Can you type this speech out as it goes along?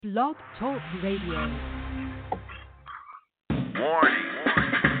Blog Talk Radio. Warning,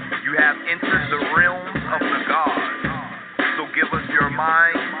 you have entered the realm of the gods, so give us your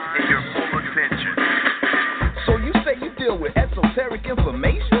mind and your full attention. So you say you deal with esoteric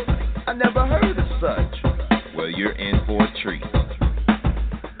information? I never heard of such. Well, you're in for a treat.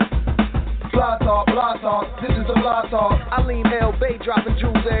 Blog talk, this is the blog talk. Alim, El-Bey dropping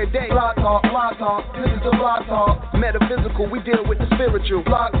jewels every day. Blog talk, this is the blog talk. Metaphysical, we deal with the spiritual.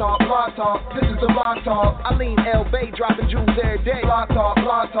 Blog talk, this is the blog talk. Alim, El-Bey dropping jewels every day. Blog talk,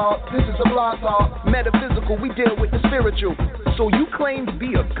 this is the blog talk. Metaphysical, we deal with the spiritual. So you claim to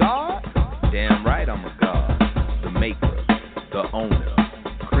be a god? Damn right I'm a god. The maker, the owner,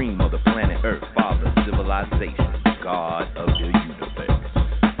 cream of the planet Earth, father of civilization, god of the universe.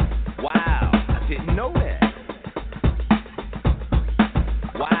 Wow, I didn't know that.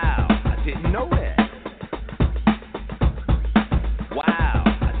 Wow, I didn't know that. Wow,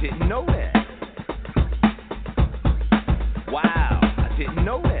 I didn't know that. Wow, I didn't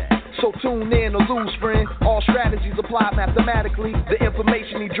know that. So tune in or lose, friend. All strategies applied mathematically. The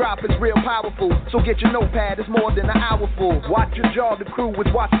information he drop is real powerful. So get your notepad, it's more than an hour full. Watch your jaw, the crew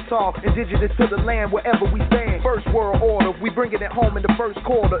is watching talk. Indigenous to the land wherever we stand. First world order, we bringing it home in the first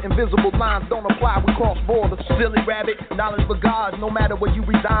quarter. Invisible lines don't apply, we cross borders. Silly rabbit, knowledge for gods. No matter where you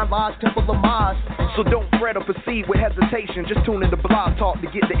reside, Lodge, Temple of Mars. So don't fret or proceed with hesitation. Just tune in to Blog Talk to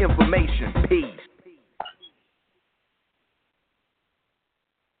get the information. Peace.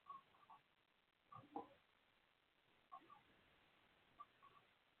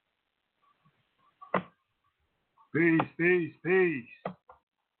 Peace.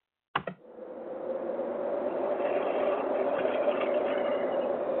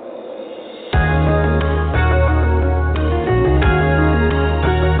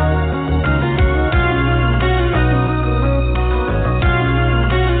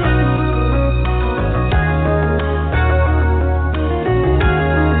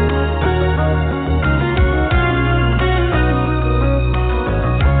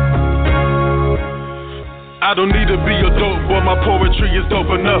 I don't need to be a dope boy, my poetry is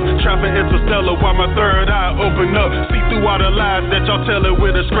dope enough. Trapping interstellar while my third eye open up. See through all the lies that y'all telling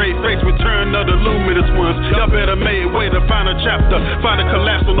with a straight face. Return of the luminous ones. Y'all better make way to find a chapter. Find a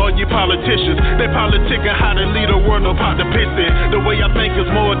collapse on all you politicians. They politicking how to lead a world, no pot to piss in. The way I think is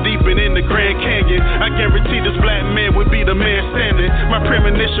more deep and in the Grand Canyon. I guarantee this black man would be the man standing. My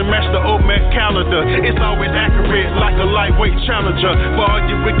premonition matched the Olmec calendar. It's always accurate like a lightweight challenger. For all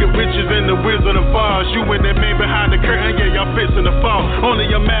you wicked witches and the Wizard of Oz, you and that man behind the curtain, yeah, y'all fixing to fall. Only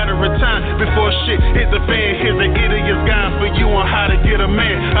a matter of time before shit hit the fan. Here's an idiot's guide for you on how to get a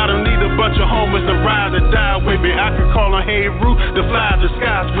man. I don't need a bunch of homers to ride or die with me. I can call on Hey Roo to fly the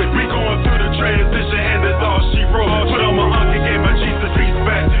skies with me. Going through the transition and that's all she wrote. Put on my uncle, gave my Jesus peace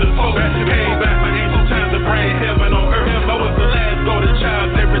back to the folk. Came back my angel time to bring heaven on earth. I was the last golden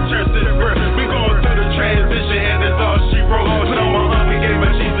child that returned to the birth. We going through the transition and that's all she wrote. Put on my uncle, gave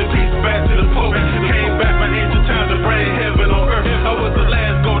my Jesus peace back to the folk. Came back my angel time to bring heaven on earth. I was the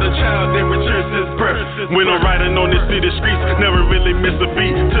last golden child that returned since birth. When I'm riding on this city streets, never really miss a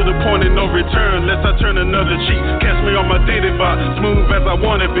beat. To the point of no return, unless I turn another cheek. Catch me on my dating bot, smooth as I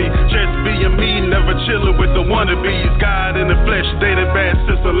wanna be. Just being me, never chilling with the wannabes. God in the flesh, dated bad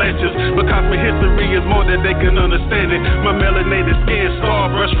sister Lanches. Because my history is more than they can understand it. My melanated skin,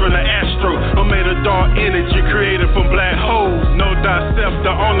 starburst from the astro. I'm made of dark energy created from black holes. No thyself,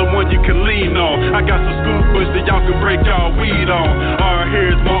 the only one you can lean on. I got some school books that y'all can break y'all weed on. Our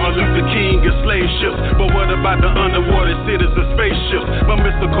here is Martin Luther King and slave ships. But what about the underwater cities and spaceships? My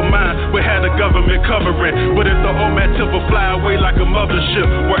mystical mind, we had the government covering. But if the OMAD temple fly away like a mothership,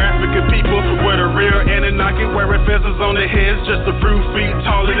 we're African people, we're the real Anunnaki, wearing feathers on their heads just a few feet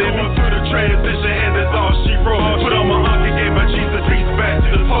taller than me. Through the transition and that's all she wrote. Put on my uncle, gave my Jesus peace back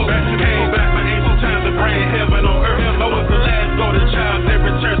to the folk. Came back my angel time to bring heaven on earth. I was the last golden child that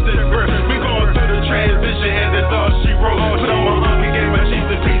returned to the birth. We going through the transition and that's all she wrote. Put on my uncle, gave my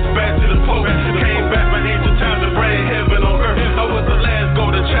Jesus peace back to the folk. Came back my angel time to bring heaven on earth. I was the last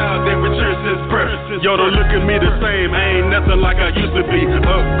golden child that returned since birth. Yo, don't look at me the same, I ain't nothing like I used to be.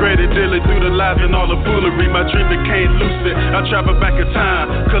 Upgraded daily through the lies and all the foolery. My dream became lucid, I travel back in time,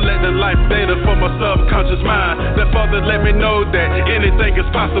 collecting life data from my subconscious mind. That father let me know that anything is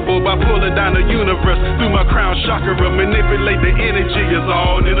possible by pulling down the universe through my crown chakra. Manipulate the energy is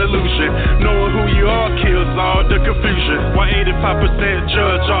all an illusion. Knowing who you are kills all the confusion. Why 85%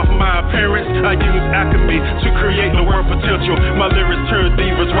 judge off my appearance? parents. I use alchemy to create the world potential. My lyrics turn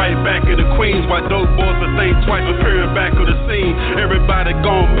divas right back at the queens. While dope boys will think twice appearing back on the scene. Everybody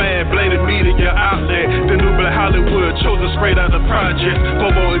gone mad, bladed media outlet. The new black Hollywood chosen straight out of projects.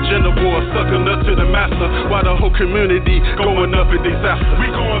 Bobo agenda war, sucking up to the master. While the whole community going up in disaster. We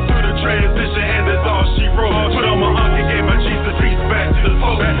going through the transition and that's all she wrote. Put on my uncle, gave my Jesus peace back to the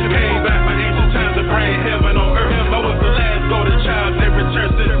Pope. Came back my ancient times to bring heaven on earth. I was the last golden child that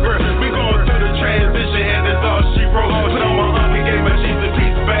returned since birth. We going through the transition and that's all she wrote. Put on my uncle, gave my Jesus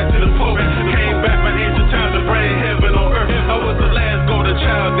peace back to the Pope. Came back my ancient times to bring heaven on earth. I was the last golden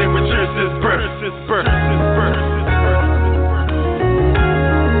child that returned since birth.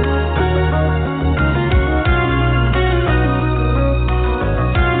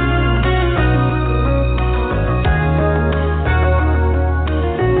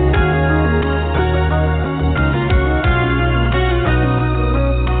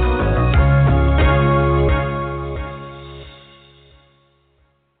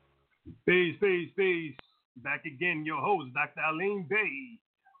 Peace. Back again, your host, Dr. El-Bey,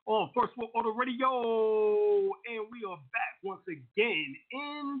 on First World Order Radio. And we are back once again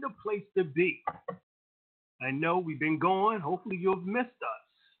in the place to be. I know we've been gone. Hopefully you've missed us.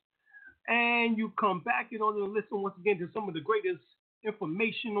 And you come back and on to listen once again to some of the greatest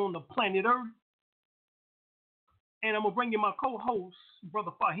information on the planet Earth. And I'm going to bring you my co-host,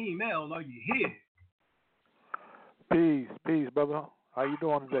 Brother Fahim El. Are you here? Peace, brother. How you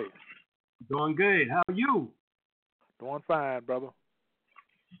doing today? Doing good. How are you? Doing fine, brother.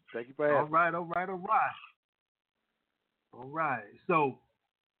 Thank you for asking. All right. So,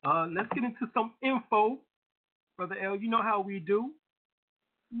 let's get into some info, Brother L. You know how we do.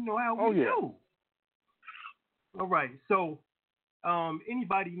 Do. All right. So,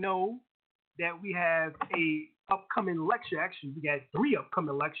 anybody know that we have a upcoming lecture? Actually, we got 3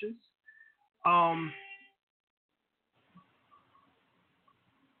 upcoming lectures.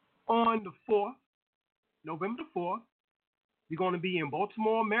 On the 4th, November the 4th, we're going to be in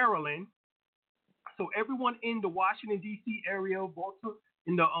Baltimore, Maryland. So everyone in the Washington, D.C. area, Baltimore,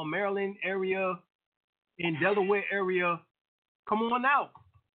 in the Maryland area, in Delaware area, come on out.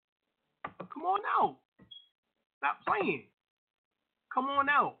 Stop playing. Come on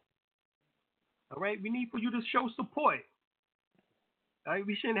out. All right? We need for you to show support. All right?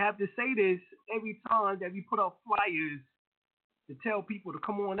 We shouldn't have to say this every time that we put up flyers to tell people to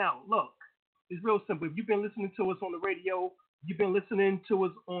come on out. Look, it's real simple. If you've been listening to us on the radio, you've been listening to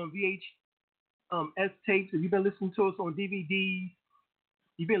us on VHS tapes, if you've been listening to us on DVDs,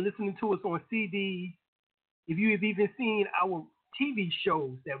 you've been listening to us on CDs, if you have even seen our TV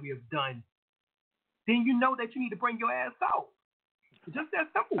shows that we have done, then you know that you need to bring your ass out. It's just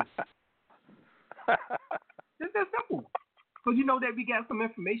that simple. Just that simple. Because you know that we got some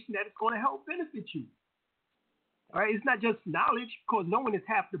information that is going to help benefit you. All right, it's not just knowledge, because knowing is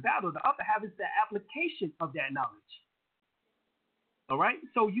half the battle. The other half is the application of that knowledge. All right,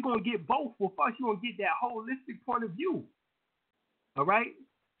 so you're going to get both. Well, first, you're going to get that holistic point of view. All right,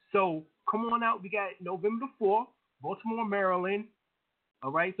 so come on out. We got November the 4th, Baltimore, Maryland.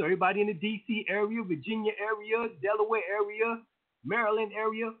 All right, so everybody in the D.C. area, Virginia area, Delaware area, Maryland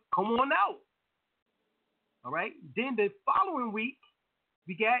area, come on out. All right, then the following week,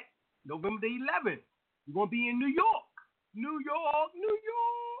 we got November the 11th. We're going to be in New York. New York.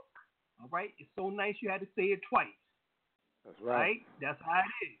 All right. It's so nice you had to say it twice. That's right. That's how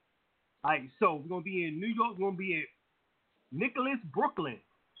it is. All right. So we're going to be in New York. We're going to be at Nicholas, Brooklyn.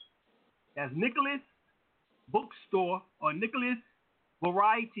 That's Nicholas Bookstore or Nicholas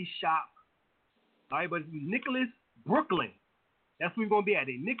Variety Shop. All right. But Nicholas, Brooklyn. That's where we're going to be at.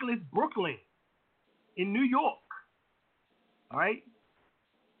 Nicholas, Brooklyn in New York. All right.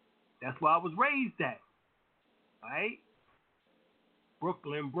 That's where I was raised at. All right?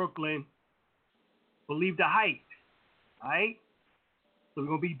 Brooklyn. Believe the hype. All right? So we're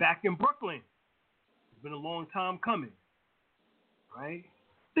going to be back in Brooklyn. It's been a long time coming. All right?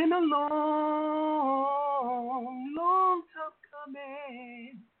 Been a long time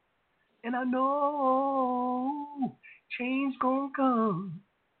coming. And I know change gonna come.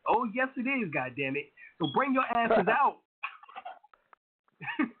 Oh, yes, it is, goddammit. So bring your asses out.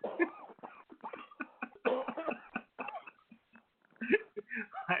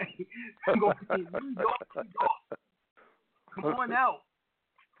 I'm going to be in New York. Come on out.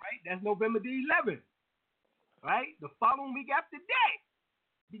 Right? That's November the 11th. Right? The following week after that,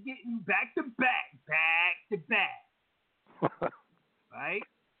 we're getting back to back. Right?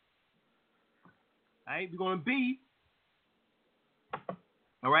 All right, we're going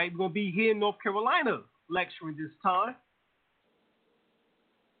to be here in North Carolina lecturing this time.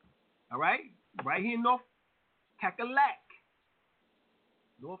 All right? Right here in North Cackalack.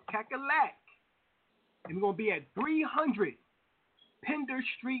 North Cackalack. And we're going to be at 300 Pender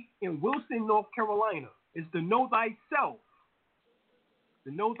Street in Wilson, North Carolina. It's the Know Thyself.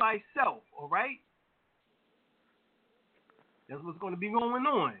 The Know Thyself, all right? That's what's going to be going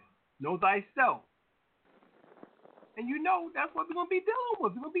on. Know Thyself. And you know, that's what we're going to be dealing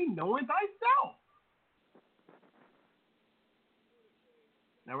with. We're going to be knowing thyself.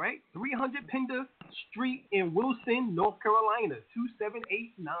 All right? 300 Pender Street in Wilson, North Carolina,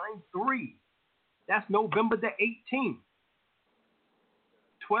 27893. That's November the 18th.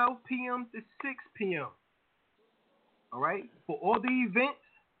 12 p.m. to 6 p.m. All right? For all the events,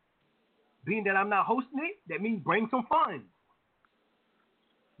 being that I'm not hosting it, that means bring some funds.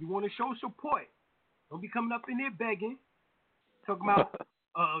 You want to show support. Don't be coming up in there begging, talking about,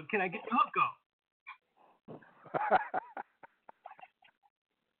 can I get the hookup?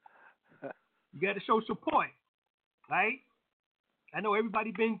 You got to show support, right? I know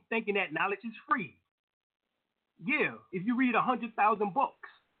everybody been thinking that knowledge is free. Yeah, if you read 100,000 books.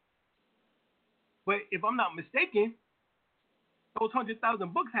 But if I'm not mistaken, those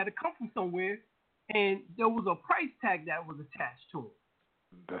 100,000 books had to come from somewhere, and there was a price tag that was attached to it.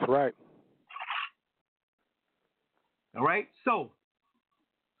 That's right. All right, so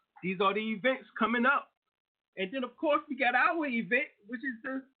these are the events coming up. And then, of course, we got our event, which is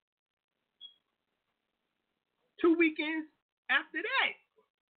the 2 weekends after that.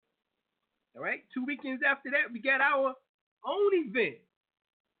 All right, 2 weekends after that, we got our own event.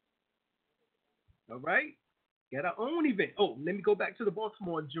 All right, got our own event. Oh, let me go back to the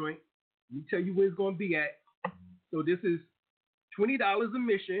Baltimore joint. Let me tell you where it's going to be at. So this is $20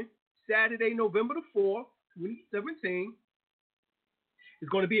 admission, Saturday, November the 4th, 2017. It's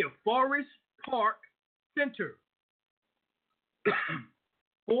going to be at Forest Park Center,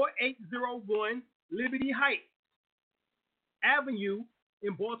 4801 Liberty Heights Avenue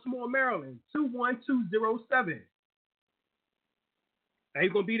in Baltimore, Maryland, 21207. Now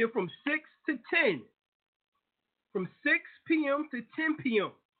you're going to be there from 6 to 10. From 6 p.m. to 10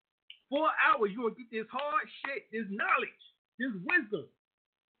 p.m. 4 hours, you're going to get this hard shit, this knowledge, this wisdom,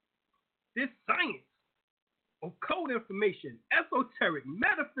 this science, occult information, esoteric,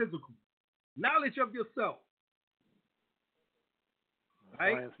 metaphysical, knowledge of yourself.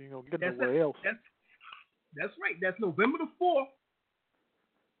 Right? Science, you don't get nowhere else. That's right. That's November the 4th.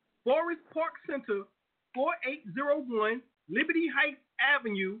 Forest Park Center, 4801 Liberty Heights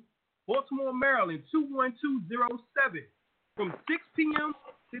Avenue, Baltimore, Maryland, 21207. From 6 p.m.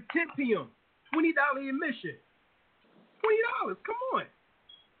 to 10 p.m. $20 admission. $20. Come on.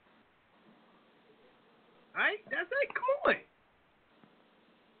 All right? That's it. Come on.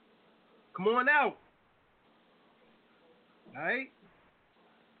 Come on out. All right?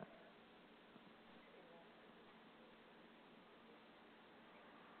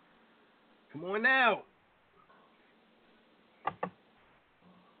 Come on out.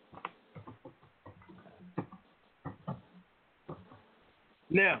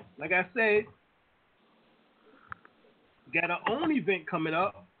 Now, like I said, we got our own event coming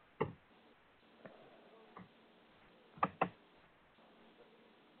up.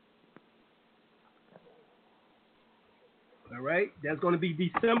 All right, that's going to be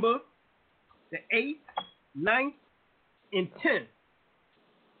December the 8th, 9th, and 10th.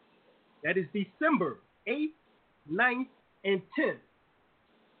 That is December 8th, 9th, and 10th.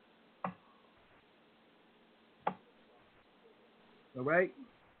 All right?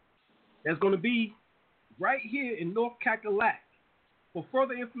 That's going to be right here in North Cackalack. For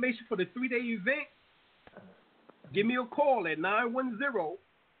further information for the 3-day event, give me a call at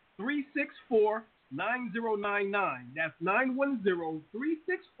 910-364-9099. That's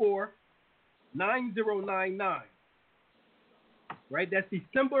 910-364-9099. Right? That's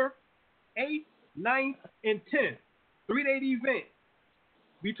December 8th, 9th, and 10th. 3-day event.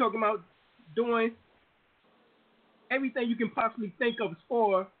 We talking about doing everything you can possibly think of as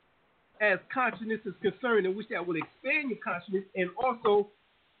far as consciousness is concerned, in which that will expand your consciousness and also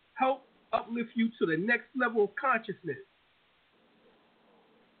help uplift you to the next level of consciousness.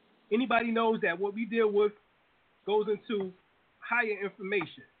 Anybody knows that what we deal with goes into higher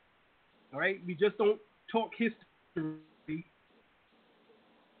information. All right? We just don't talk history.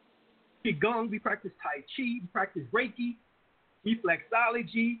 Qigong, we practice Tai Chi, we practice Reiki,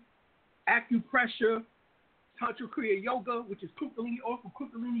 reflexology, acupressure, Tantra Kriya Yoga, which is Kundalini, also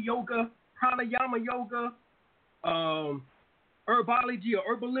Kundalini Yoga, Pranayama Yoga, herbology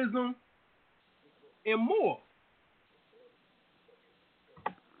or herbalism, and more.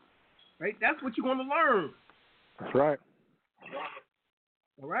 Right? That's what you're going to learn. That's right.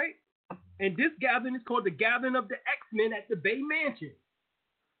 All right? And this gathering is called the Gathering of the X-Men at the Bay Mansion.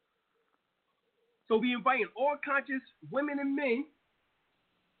 So we inviting all conscious women and men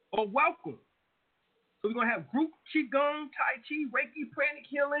are welcome. So we're going to have group Qigong, Tai Chi, Reiki, pranic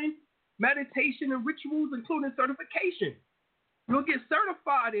healing, meditation, and rituals, including certification. You'll get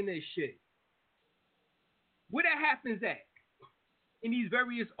certified in this shit. Where that happens at? In these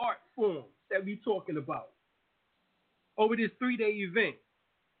various art forms that we talking about over this 3-day event.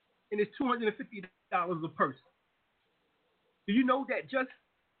 And it's $250 a person. Do you know that just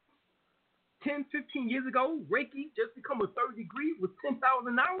 10, 15 years ago, Reiki just become a third degree was $10,000?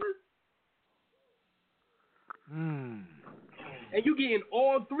 And you getting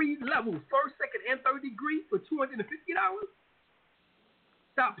all 3 levels, first, second, and third degree for $250?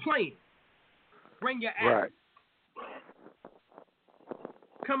 Stop playing. Bring your ass. Right.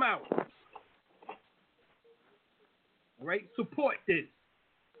 Come out. All right, support this.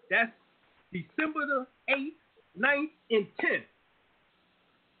 That's December the 8th, 9th, and 10th.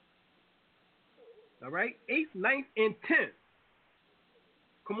 All right, 8th, 9th, and 10th.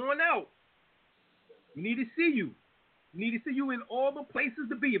 Come on out. We need to see you. We need to see you in all the places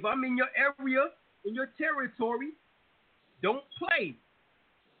to be. If I'm in your area, in your territory, don't play.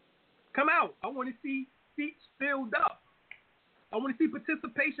 Come out. I want to see seats filled up. I want to see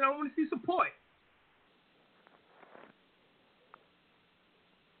participation. I want to see support.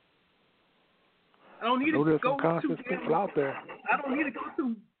 I don't need to go to people out there. I don't need to go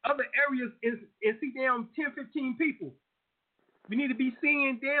to other areas and see down 10, 15 people. We need to be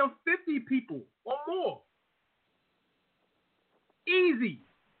seeing down 50 people or more. Easy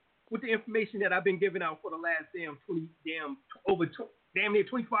with the information that I've been giving out for the last damn near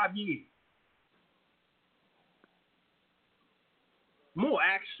 25 years. More,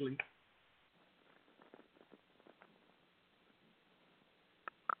 actually.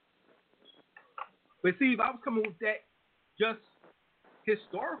 But see, if I was coming with that just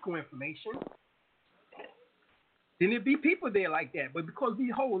historical information, then there'd be people there like that. But because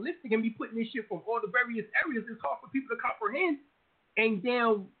we holistic and we putting this shit from all the various areas, it's hard for people to comprehend and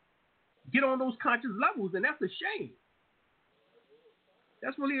then get on those conscious levels, and that's a shame.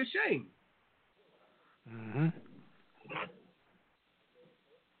 That's really a shame. Mm-hmm.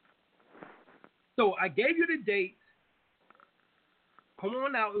 So I gave you the dates. Come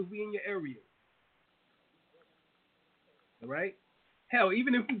on out if we in your area. All right? Hell,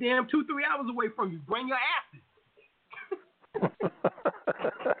 even if we damn 2-3 hours away from you, bring your asses.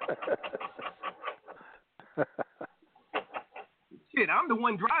 Shit, I'm the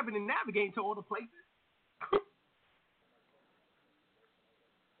one driving and navigating to all the places.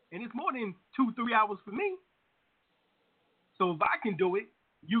 And it's more than 2-3 hours for me. So if I can do it,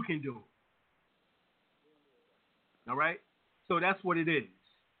 you can do it. All right? So that's what it is.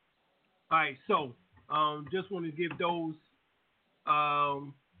 All right, so just want to give those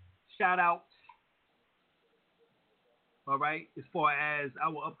shout outs. All right, as far as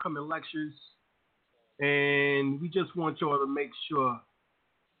our upcoming lectures. And we just want y'all to make sure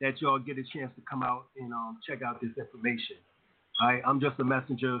that y'all get a chance to come out and check out this information. All right, I'm just a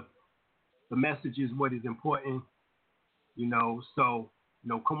messenger. The message is what is important, you know. So, you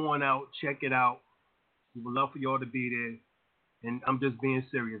know, come on out, check it out. We would love for y'all to be there. And I'm just being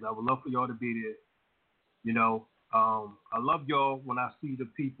serious. I would love for y'all to be there. You know, I love y'all when I see the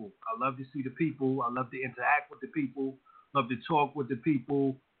people. I love to see the people. I love to interact with the people. Love to talk with the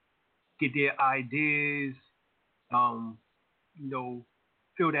people. Get their ideas. You know,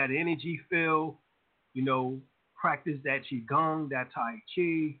 feel that energy feel. You know, practice that Qigong, that Tai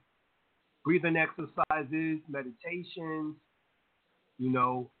Chi. Breathing exercises, meditations. You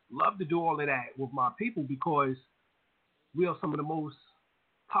know, love to do all of that with my people because we are some of the most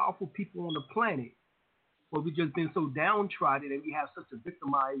powerful people on the planet. But we've just been so downtrodden and we have such a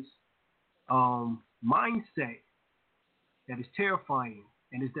victimized mindset that is terrifying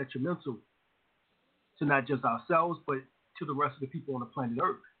and is detrimental to not just ourselves, but to the rest of the people on the planet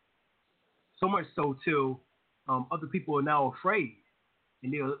Earth. So much so till other people are now afraid.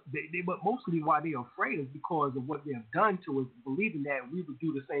 And but mostly why they're afraid is because of what they have done to us, believing that we would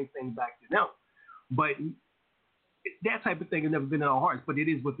do the same thing back to them. But that type of thing has never been in our hearts, but it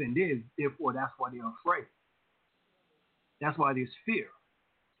is within theirs. Therefore, that's why they're afraid. That's why there's fear.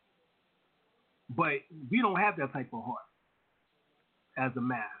 But we don't have that type of heart as a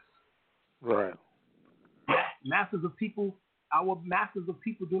mass. Right. Masses of people, our masses of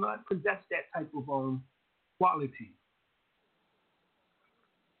people do not possess that type of quality.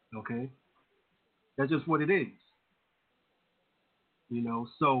 Okay? That's just what it is. You know,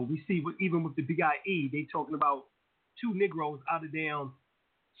 so we see even with the BIE, they talking about 2 Negroes out of damn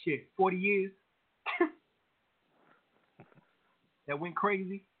shit, 40 years that went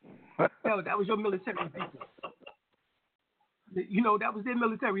crazy. Hell, that was your military people. You know, that was their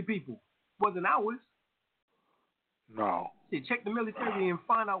military people. Wasn't ours. No. Shit, check the military and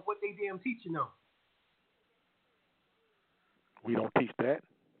find out what they damn teaching them. We don't teach that.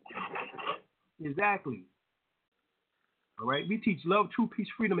 Exactly. All right, we teach love, truth, peace,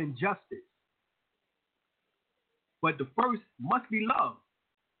 freedom, and justice. But the first must be love.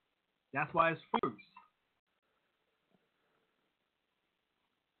 That's why it's first.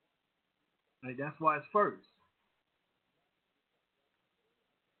 Right, that's why it's first.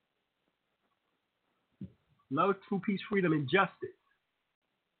 Love, truth, peace, freedom, and justice.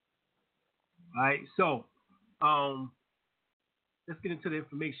 All right, so let's get into the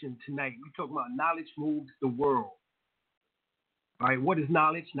information tonight. We're talking about knowledge moves the world. All right, what is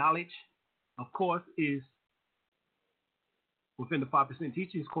knowledge? Knowledge, of course, is within the 5%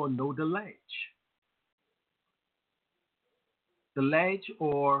 teaching, is called know the ledge. The ledge,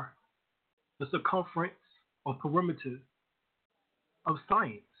 or the circumference or perimeter of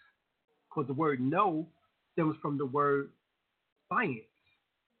science. Because the word know stems from the word science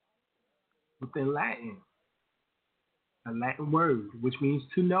within Latin. A Latin word, which means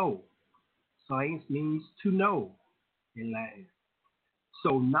to know. Science means to know in Latin.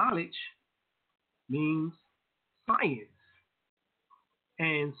 So knowledge means science.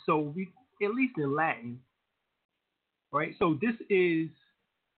 And so we, at least in Latin, right? So this is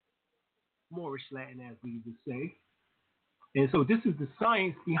Moorish Latin, as we would say. And so this is the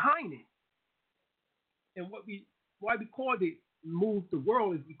science behind it. And why we called it move the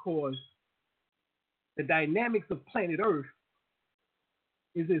world is because the dynamics of planet Earth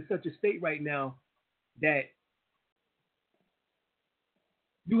is in such a state right now that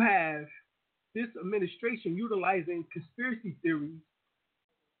you have this administration utilizing conspiracy theories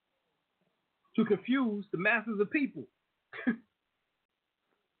to confuse the masses of people.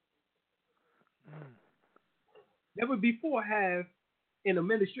 Never before have an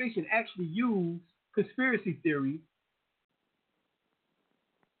administration actually used conspiracy theory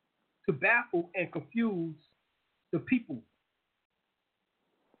to baffle and confuse the people.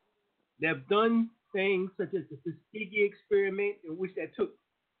 They've done things such as the Tuskegee experiment, in which that took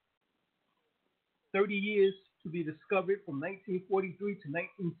 30 years to be discovered, from 1943 to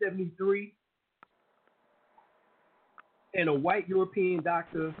 1973. And a white European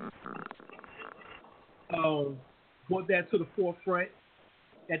doctor brought that to the forefront,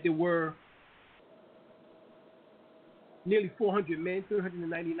 that there were nearly 400 men,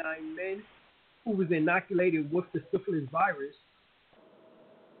 399 men, who was inoculated with the syphilis virus.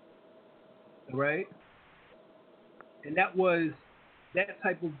 Right? And that was that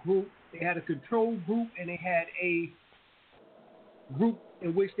type of group. They had a control group, and they had a group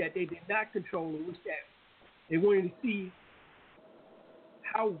in which that they did not control, in which that they wanted to see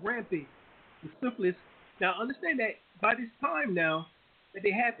how rampant the syphilis. Now, understand that by this time now that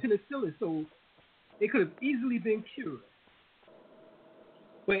they had penicillin, so they could have easily been cured.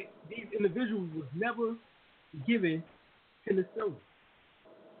 But these individuals was never given penicillin.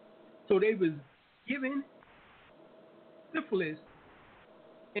 So they was given syphilis,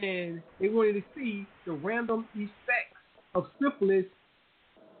 and they wanted to see the random effects of syphilis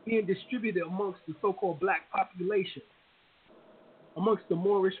being distributed amongst the so-called black population, amongst the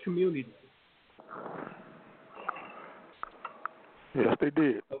Moorish community. Yes, they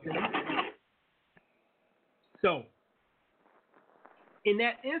did. Okay. So, in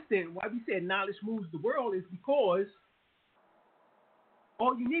that instant, why we said knowledge moves the world is because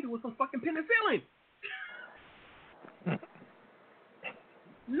all you needed was some fucking penicillin.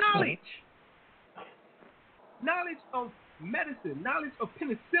 Knowledge of medicine, knowledge of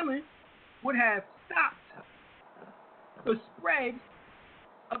penicillin would have stopped the spread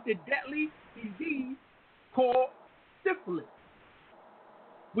of the deadly disease called syphilis,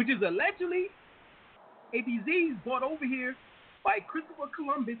 which is allegedly a disease brought over here by Christopher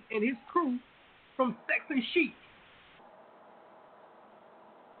Columbus and his crew from Saxon sheep.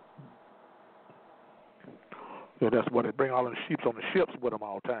 Yeah, that's why they bring all them sheep on the ships with them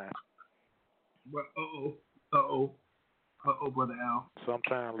all the time. Brother Al.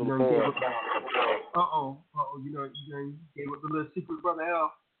 Sometimes little boys. You gave up the little secret, Brother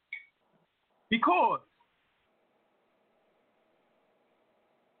Al. Because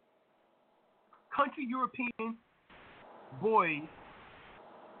country European boys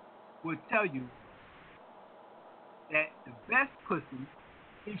will tell you that the best pussy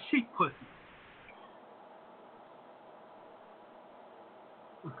is sheep pussy.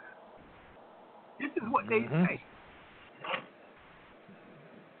 This is what they say.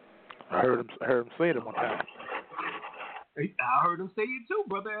 I heard him say it one time. I heard him say it too,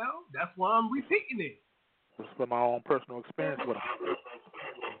 Brother L. That's why I'm repeating it. This is from my own personal experience with him.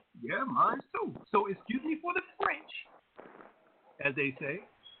 Yeah, mine too. So excuse me for the French, as they say.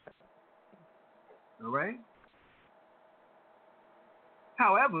 All right?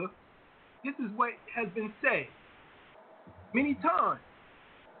 However, this is what has been said many times.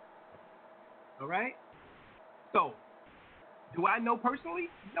 All right? So, do I know personally?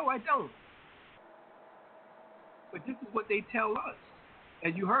 No, I don't. But this is what they tell us.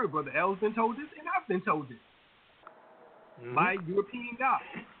 As you heard, Brother L's been told this, and I've been told this by European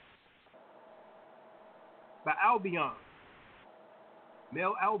guys, by Albion,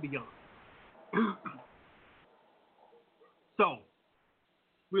 male Albion. So,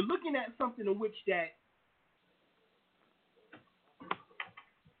 we're looking at something in which that,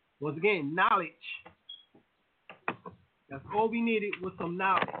 once again, knowledge. That's all we needed was some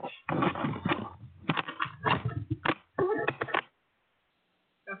knowledge.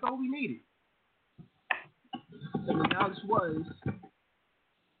 That's all we needed. And the knowledge was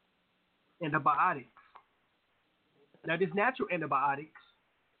antibiotics. Now, there's natural antibiotics,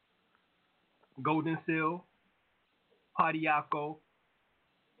 golden seal, Padiaco,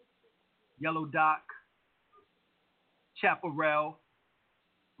 yellow dock, chaparral,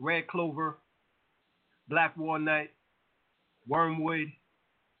 red clover, black walnut, wormwood,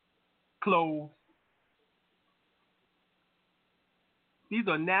 cloves. These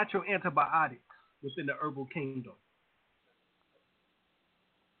are natural antibiotics within the herbal kingdom.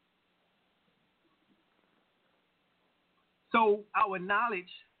 So our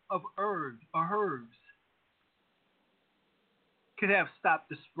knowledge of herbs could have stopped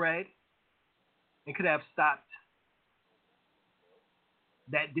the spread and could have stopped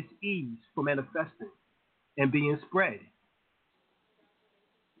that disease from manifesting and being spread.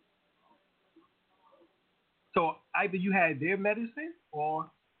 So either you have their medicine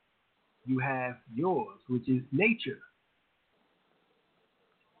or you have yours, which is nature.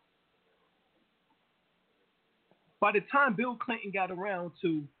 By the time Bill Clinton got around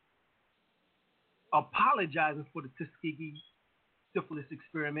to apologizing for the Tuskegee syphilis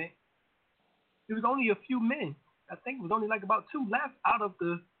experiment, there was only a few men. I think it was only like about 2 left out of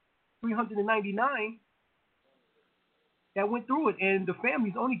the 399 that went through it, and the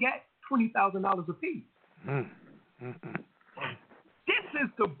families only got $20,000 apiece. This is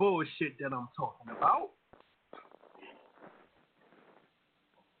the bullshit that I'm talking about.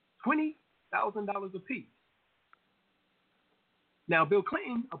 $20,000 apiece. Now, Bill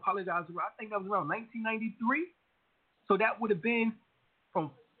Clinton apologized, I think that was around 1993. So that would have been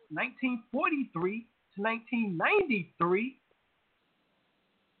from 1943 to 1993.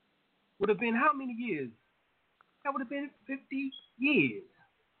 Would have been how many years? That would have been 50 years.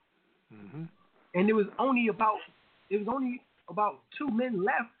 Mm-hmm. And it was only about 2 men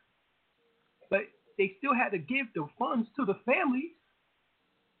left, but they still had to give the funds to the families.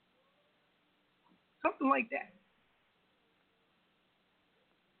 Something like that.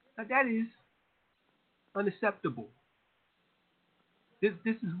 Now that is unacceptable. This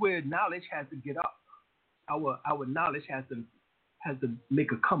is where knowledge has to get up. Our knowledge has to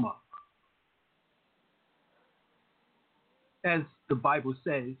make a come up. As the Bible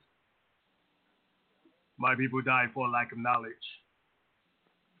says, my people died for lack of knowledge.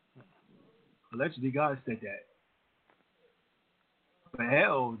 Allegedly, God said that. But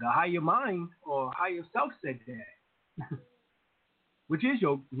hell, the higher mind or higher self said that. Which is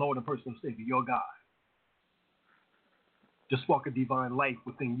your Lord and personal Savior, your God. The spark of divine life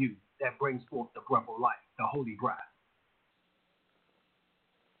within you that brings forth the breath of life, the holy breath.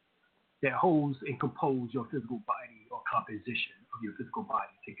 That holds and composes your physical body or composition of your physical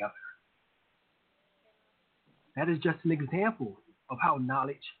body together. That is just an example of how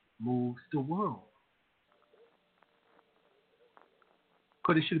knowledge moves the world.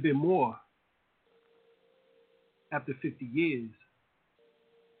 Because it should have been more after 50 years,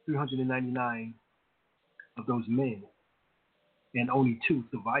 399 of those men, and only 2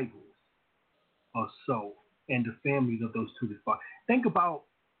 survivors or so, and the families of those 2 survivors. Think about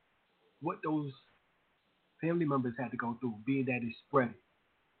what those family members had to go through, being that it's spread.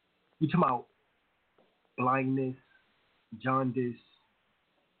 You're talking about blindness, jaundice,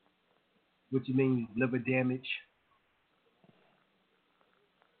 which means liver damage.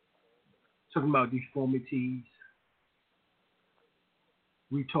 Talking about deformities,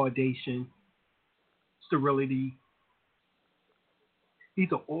 retardation, sterility.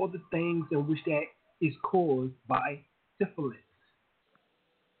 These are all the things in which that is caused by syphilis.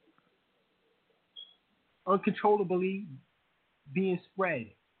 Uncontrollably being spread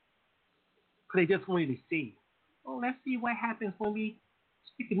They just wanted to see. Oh, let's see what happens when we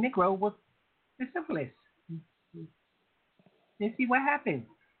stick a Negro with the syphilis. Let's see what happens.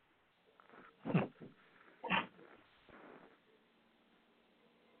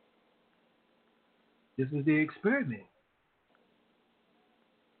 This was the experiment.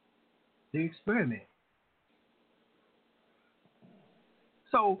 The experiment.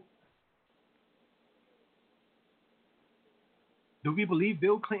 So, do we believe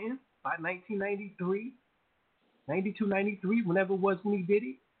Bill Clinton by 1993, 92, 93, whenever it was when he did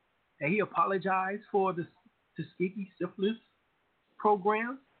it, that he apologized for the Tuskegee syphilis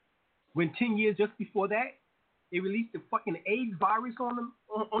program? When 10 years just before that, they released the fucking AIDS virus on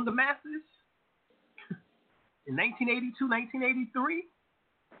the masses? In 1982, 1983?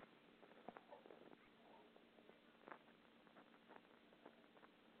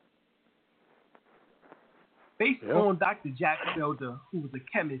 Based on Dr. Jack Felder, who was a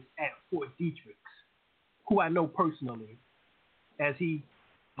chemist at Fort Detrick's, who I know personally, as he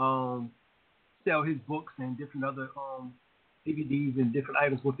sell his books and different other DVDs and different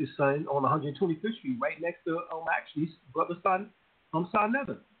items with his son on 125th Street, right next to actually Brother Son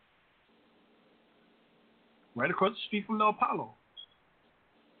Nether, right across the street from the Apollo.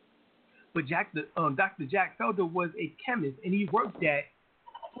 But Dr. Jack Felder was a chemist, and he worked at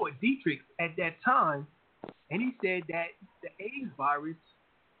Fort Detrick's at that time. And he said that the AIDS virus,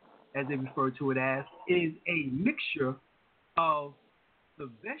 as they refer to it as, is a mixture of the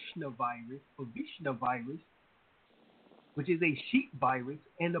Vishna virus, which is a sheep virus,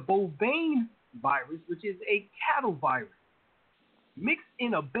 and the bovine virus, which is a cattle virus, mixed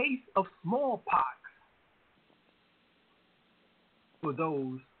in a base of smallpox. For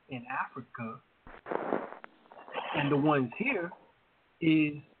those in Africa, and the ones here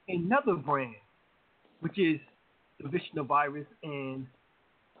is another brand, which is the Vishna virus and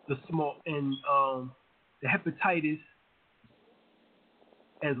the the hepatitis,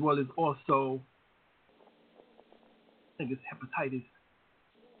 as well as also, I think it's hepatitis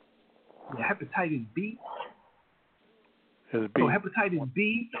B. So hepatitis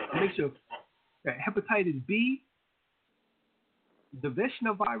B, make sure, hepatitis B, the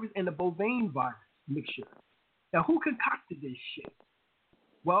Vishna virus, and the bovine virus mixture. Now, who concocted this shit?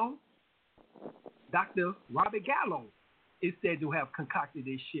 Well, Dr. Robert Gallo is said to have concocted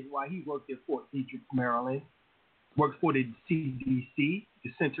this shit while he worked at Fort Detrick, Maryland. Worked for the CDC,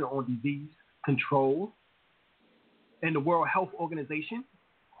 the Center on Disease Control, and the World Health Organization,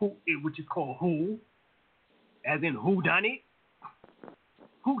 which is called WHO, as in who done it?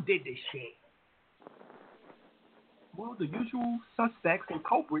 Who did this shit? Well, the usual suspects and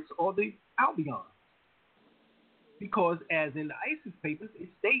culprits are the Albion. Because as in the ISIS papers, it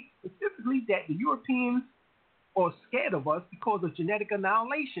states specifically that the Europeans are scared of us because of genetic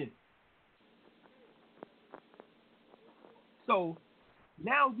annihilation. So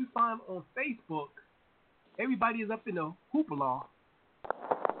now you find on Facebook, everybody is up in the hoopla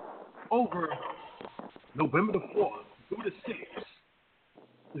over November the 4th through the 6th.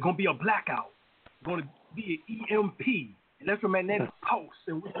 There's going to be a blackout. There's going to be an EMP, electromagnetic pulse,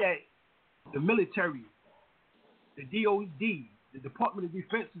 in which that the military, the DOD, the Department of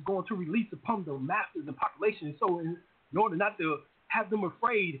Defense is going to release upon the masses of the population. So in order not to have them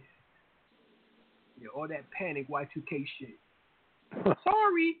afraid, all that panic Y2K shit.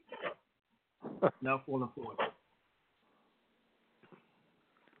 Sorry. Now falling for it.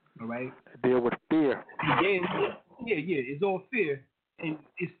 All right? Deal with fear. Yeah, it's all fear. And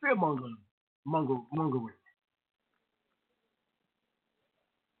it's fear mongering.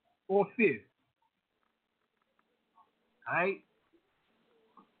 All fear. All right?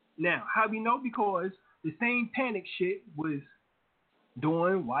 Now, how we know? Because the same panic shit was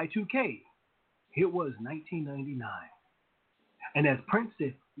during Y2K. It was 1999. And as Prince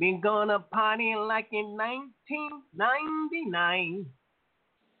said, been gonna party like in 1999.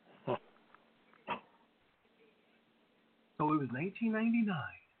 So it was 1999.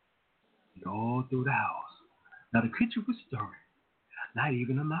 All through the house. Not a creature was stirring. Not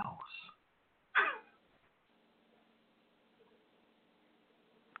even a mouse.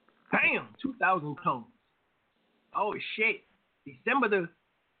 Bam! 2,000 cones. Oh, shit. December the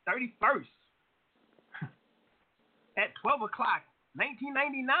 31st. At 12 o'clock,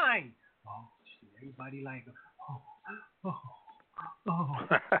 1999. Oh, shit. Everybody like, oh.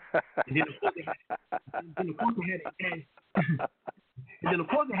 And then, of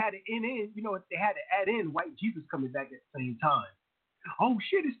course, they had to add in, they had to add in white Jesus coming back at the same time. Oh,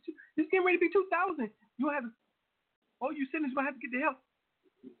 shit. It's getting ready to be 2,000. You sinners going to have to get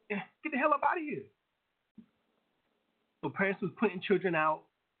the hell up out of here. So parents was putting children out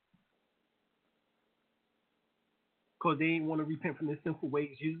because they didn't want to repent from their sinful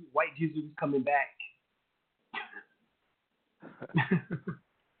ways. White Jesus was coming back.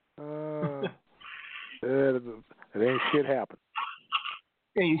 It ain't shit happened.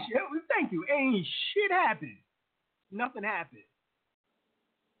 Ain't shit. Thank you. Ain't shit happened. Nothing happened.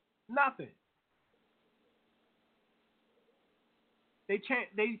 Nothing. They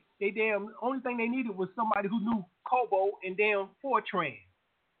damn only thing they needed was somebody who knew Kobo and damn Fortran,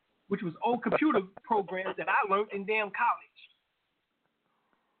 which was old computer programs that I learned in damn college.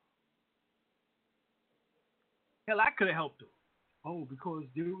 Hell, I could have helped them. Oh, because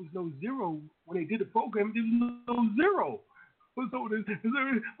there was no zero when they did the program. There was no zero. So it's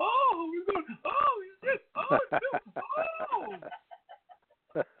shit.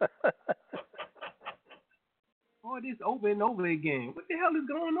 All this over and over again. What the hell is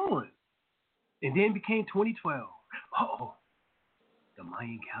going on? And then became 2012. Oh, the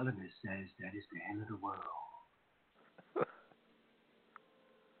Mayan calendar says that it's the end of the world.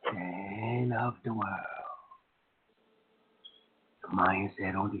 The end of the world. The Mayan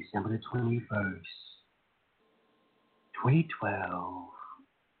said on December the 21st, 2012,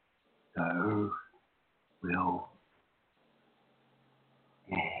 the earth will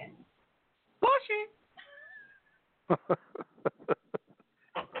end. Bullshit.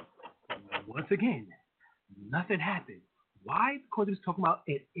 Once again, nothing happened. Why? Because it was talking about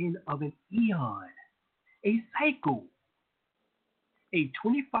an end of an eon, a cycle, a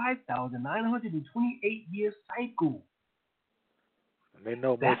 25,928 year cycle. And they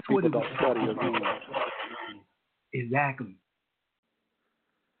know most people don't study or read. Exactly.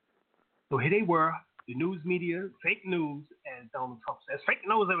 So here they were, the news media, fake news, as Donald Trump says. Fake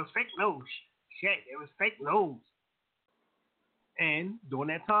news, it was fake news. Shit, it was fake news. And during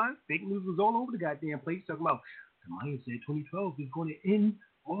that time, fake news was all over the goddamn place talking about the Mayans said 2012 is going to end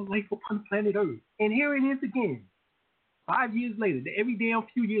all life upon planet Earth. And here it is again. 5 years later, every damn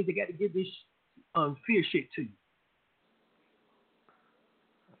few years they got to give this fear shit to you.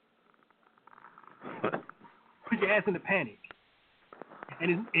 Put your ass in a panic.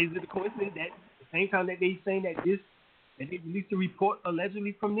 And is it a coincidence that the same time that they saying that they released a report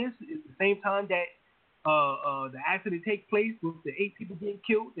allegedly from this, is the same time that the accident takes place with the 8 people getting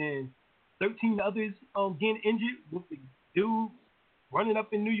killed and 13 others getting injured with the dude running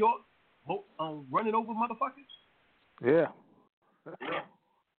up in New York, running over motherfuckers? Yeah.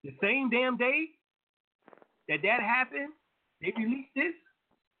 The same damn day that happened, they released this.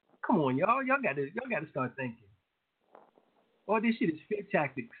 Come on, y'all. Y'all gotta start thinking. All this shit is fear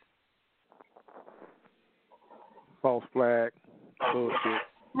tactics. False flag. Bullshit.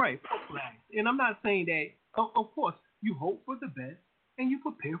 Right, false flag. And I'm not saying that, of course, you hope for the best and you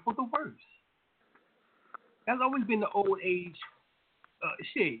prepare for the worst. That's always been the old age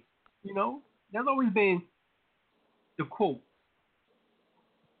shit, you know? That's always been the quote.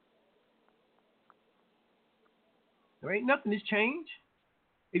 There ain't nothing has changed.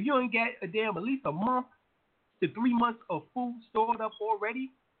 If you ain't got at least a month to 3 months of food stored up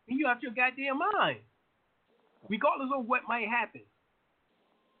already, then you out your goddamn mind. Regardless of what might happen.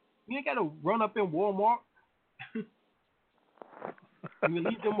 You ain't got to run up in Walmart and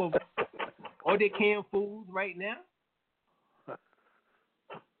relieve them of all their canned foods right now.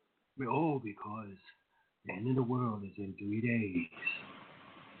 Because the end of the world is in 3 days.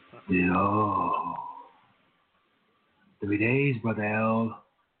 3 days, Brother L.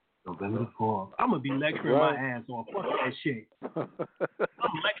 November the 4th. I'm going to be lecturing my ass off. Fuck that shit. I'm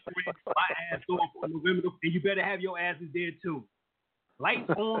lecturing my ass off on November the 4th. And you better have your asses there, too. Lights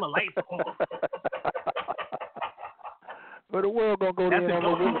on or lights off. But the world going to go there on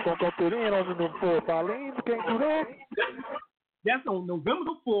November. Going to go through the end on November 4th. Alim, you can't do that. That's on November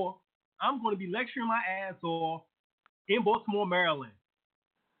the 4th. I'm going to be lecturing my ass off in Baltimore, Maryland.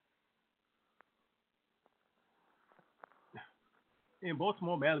 In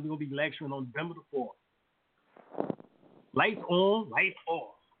Baltimore, Maryland, we're going to be lecturing on November the 4th. Lights on, lights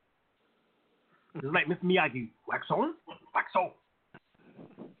off. Just like Mr. Miyagi. Wax on, wax off.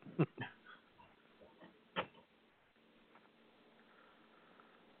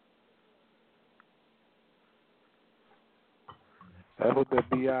 That's what the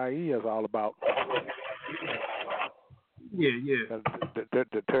BIE is all about. Yeah. To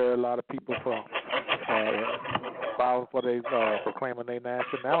deter a lot of people from for they proclaiming their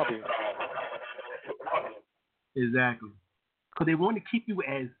nationality. Exactly. Because they want to keep you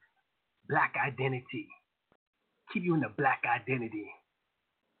as black identity. Keep you in the black identity.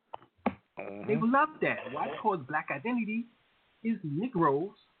 Mm-hmm. They will love that. Why? Because black identity is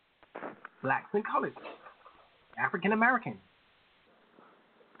Negroes, blacks, and coloreds. African American.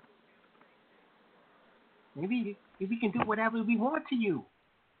 Maybe we can do whatever we want to you.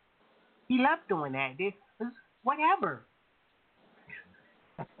 He loved doing that. This whatever.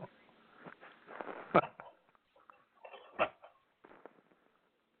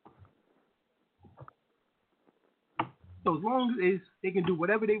 So as long as they can do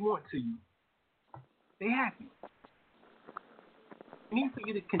whatever they want to you, they happy. It means for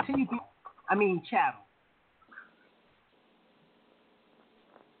you to continue being chattel.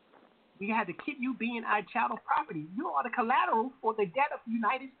 We had to keep you being our chattel property. You are the collateral for the debt of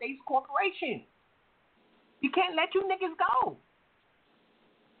United States Corporation. You can't let you niggas go.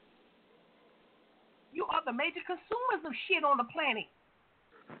 You are the major consumers of shit on the planet.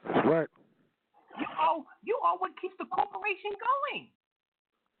 That's right. You are what keeps the corporation going.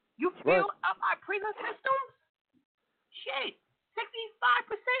 You That's fill right. up our prison systems. Shit, 65%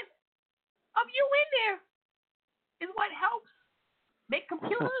 of you in there is what helps make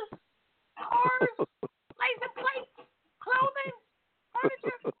computers, cars, license plates, clothing,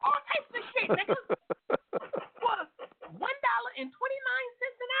 furniture, all types of shit, niggas. For $1.29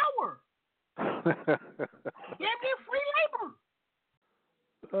 an hour. Damn near free labor.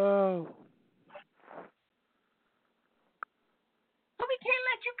 Oh. So we can't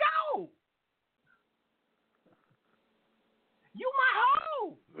let you go. You my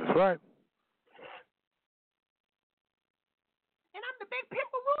hoe. That's right. And I'm the big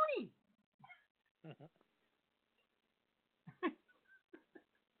pimperoonie.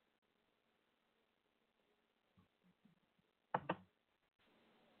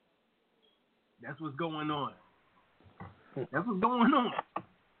 That's what's going on. That's what's going on.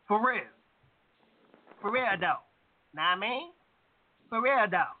 For real. For real, though. Know what I mean? For real,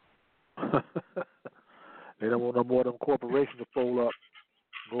 though. They don't want no more of them corporations to fold up,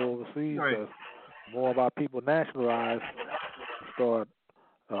 go overseas. Right. More of our people nationalize, start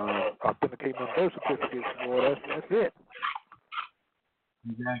authenticating them birth certificates. Boy, that's it.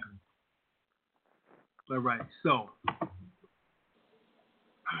 Exactly. All right. So,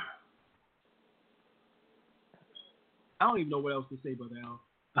 I don't even know what else to say, Brother Al.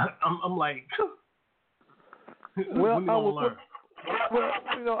 I'm like, well, when we gonna learn? Well,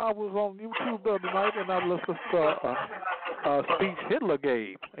 I was on YouTube the other night and I listened to a speech Hitler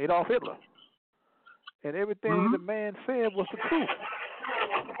gave, Adolf Hitler. And everything the man said was the truth.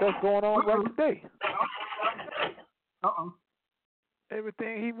 That's going on right today.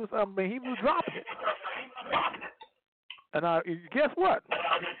 Everything he was dropping it. And guess what?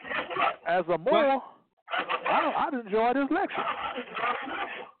 As a Moor, I'd enjoy this lecture.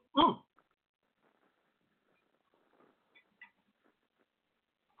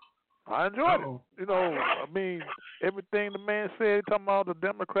 I enjoyed it. Everything the man said, talking about the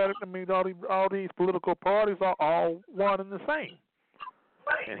Democratic, all these political parties are all one and the same.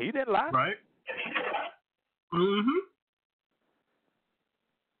 And he didn't lie. Right.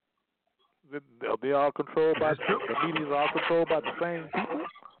 They are controlled by the media is all controlled by the same people.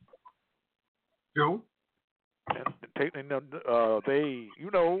 True. And they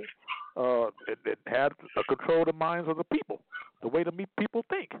had control the minds of the people, the way the people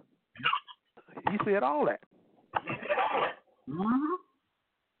think. He said all that.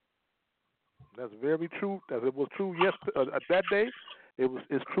 That's very true. As it was true that day,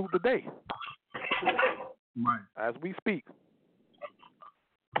 it's true today. Right. As we speak.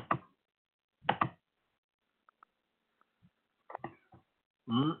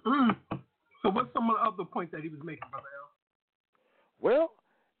 So what's some of the other points that he was making, Brother L? Well,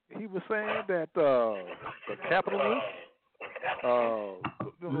 he was saying that the capitalists, the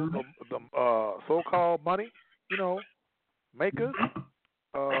so-called money, makers,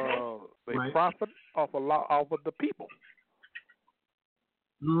 they profit off of the people.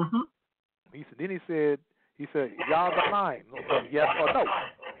 He said, y'all behind, yes or no.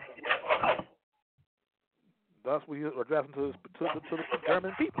 That's what he was addressing to the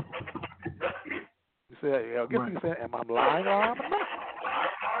German people. He said, he said, am I lying or am I not?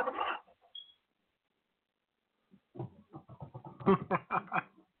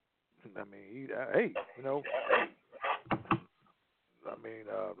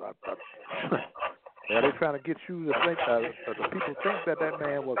 They're trying to get you to think, the people think that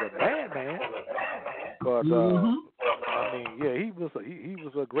man was a bad man, but he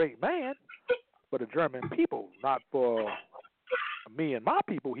was a great man for the German people, not for me and my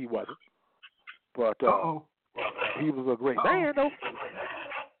people. He wasn't, but he was a great man though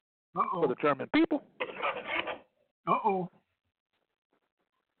for the German people.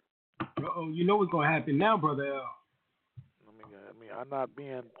 You know what's gonna happen now, Brother L. I'm not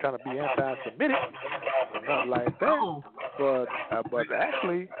trying to be anti-Semitic or nothing like that. But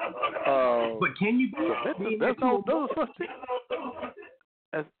actually, but can you be there's no such thing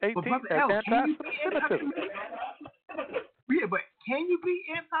as anti-Semitism. Yeah, but can you be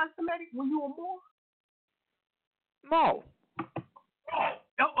anti-Semitic when you are more? No.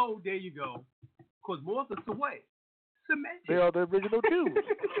 Oh, there you go. Because Moors are what? Semitic. They are the original Jews.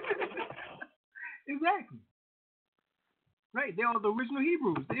 Exactly. Right, they are the original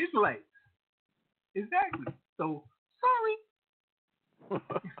Hebrews, the Israelites. Exactly. So, sorry.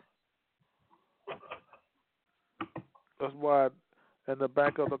 That's why in the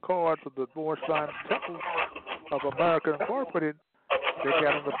back of the card for the Moorish Zion Temple of America Incorporated, they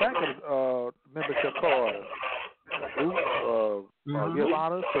got on the back of the membership card. Give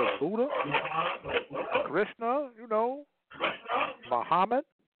honor to Buddha, Krishna, Muhammad,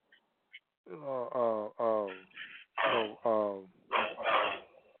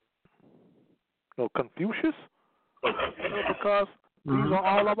 Confucius, because these are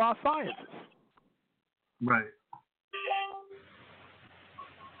all of our sciences. Right.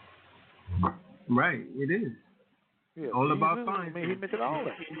 Right, it is. Yeah, all about science. He mentioned all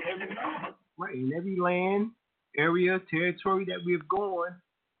that. Right, in every land, area, territory that we have gone,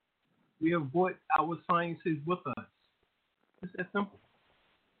 we have brought our sciences with us. It's that simple.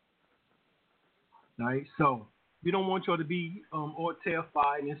 All right, so we don't want y'all to be all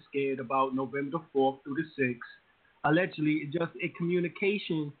terrified and scared about November the 4th through the 6th. Allegedly, it's just a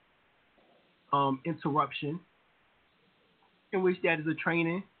communication interruption in which that is a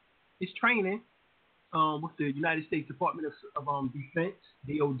training. It's training with the United States Department of Defense,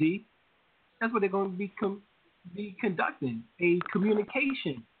 DOD. That's what they're going to be conducting, a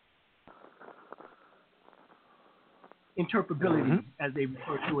communication interpretability, as they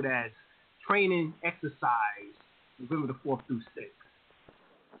refer to it as, training exercise, November the 4th through 6th.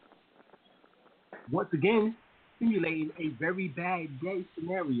 Once again, simulating a very bad day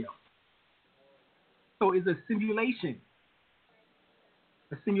scenario. So it's a simulation.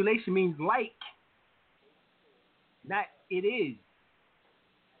 A simulation means like, not it is.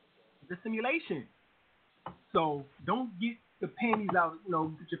 It's a simulation. So don't get the panties out,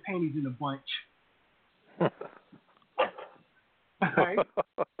 put your panties in a bunch. Right?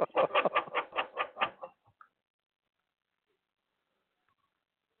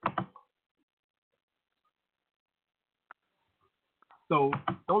 So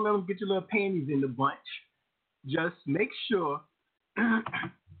don't let them get your little panties in the bunch. Just make sure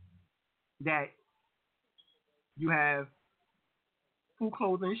that you have food,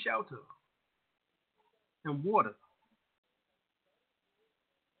 clothing, and shelter, and water.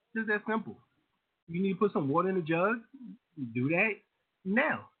 Just that simple. You need to put some water in the jug. Do that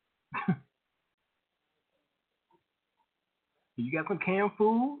now. You got some canned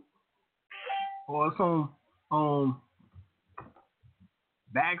food or some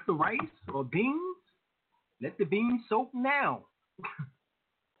bags of rice or beans. Let the beans soak now.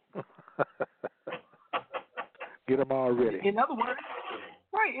 Get them all ready. In other words,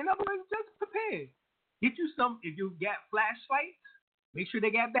 just prepare. Get you some. If you got flashlights, make sure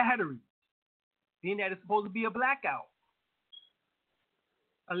they got batteries. Being that it's supposed to be a blackout,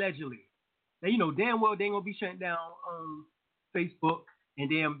 allegedly. Now damn well they ain't gonna be shutting down Facebook and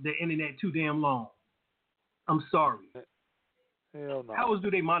the internet too damn long. I'm sorry. Hell no. How else do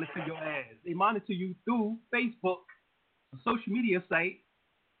they monitor your ass? They monitor you through Facebook, a social media site,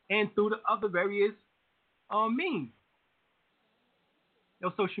 and through the other various means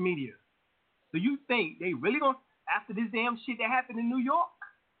of social media. So you think they really gonna, after this damn shit that happened in New York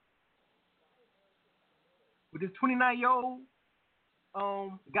with this 29-year-old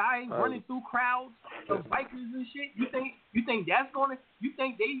guy running through crowds of bikers and shit, you think that's gonna, you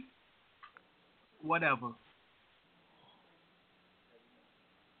think they, whatever.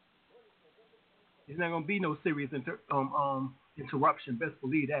 There's not gonna be no serious interruption. Best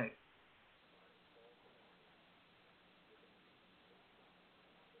believe that.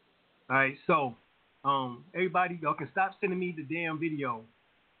 All right, so everybody, y'all can stop sending me the damn video.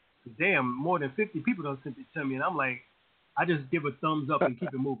 Damn, more than 50 people done sent it to me, and I'm like, I just give a thumbs up and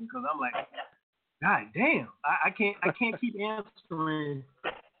keep it moving because I'm like, God damn, I can't keep answering.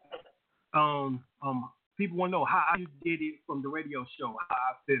 People want to know how you did it from the radio show, how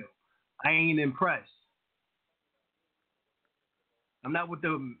I feel. I ain't impressed. I'm not with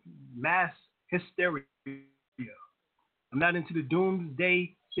the mass hysteria. I'm not into the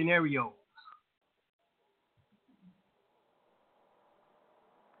doomsday scenarios.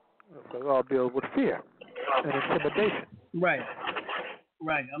 They all deal with fear and intimidation. Right.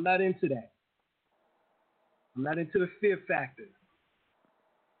 I'm not into that. I'm not into the fear factor.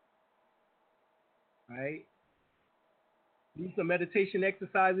 All right? Need some meditation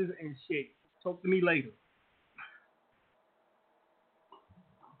exercises and shit. Talk to me later.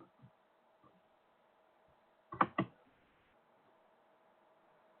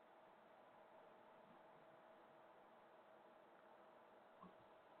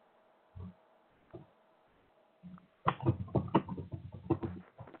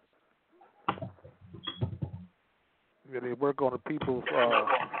 Yeah, they work on the people's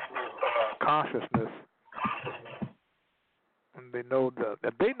consciousness, and they know that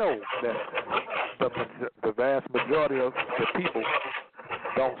the vast majority of the people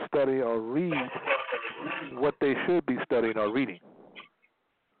don't study or read what they should be studying or reading.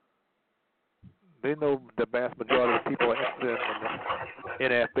 They know the vast majority of people are interested in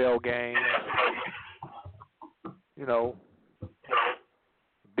the NFL games, you know,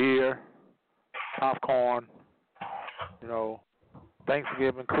 beer, popcorn, you know,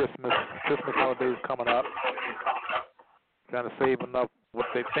 Thanksgiving, Christmas holidays coming up, trying to save enough what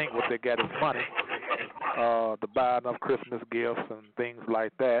they got is money to buy enough Christmas gifts and things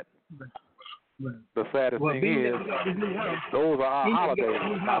like that. Right. The saddest thing is, those are our holidays,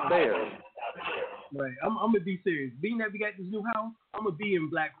 not theirs. Right. I'm gonna be serious. Being that we got this new house, I'm gonna be in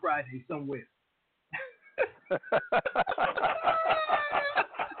Black Friday somewhere.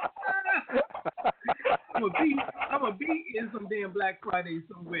 I'm gonna be in some damn Black Friday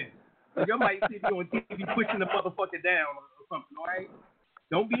somewhere. So you might see me on TV pushing the motherfucker down or something. All right.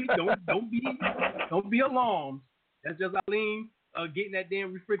 Don't be alarmed. That's just Alim getting that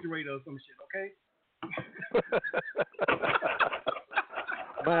damn refrigerator or some shit. Okay.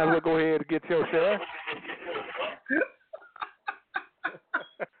 Might as well go ahead and get your share.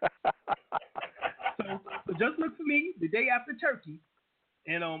 So just look for me the day after Turkey,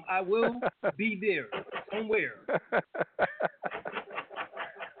 and I will be there somewhere.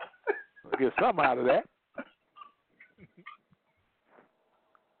 We'll get something out of that.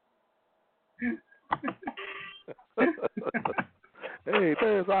 Hey,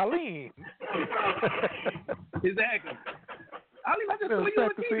 there's Alim. Exactly. Alim, I just saw you on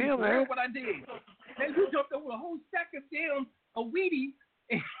TV. That's what I did. Then you jumped over a whole stack of damn Wheaties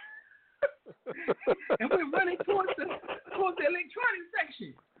and we're running towards the electronic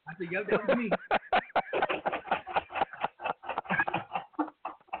section. I said, yo, that was me.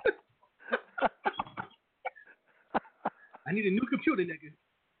 I need a new computer, nigga.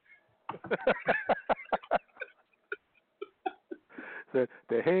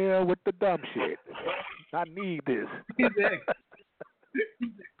 The hell with the dumb shit. I need this. Exactly.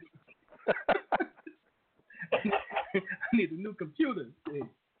 I need a new computer.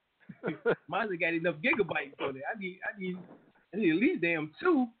 Mine's got enough gigabytes on it. I need at least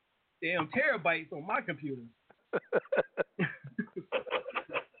two terabytes on my computer.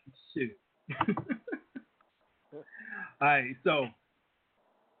 Shit. All right, so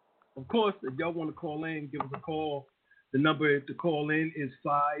of course, if y'all want to call in, give us a call. The number to call in is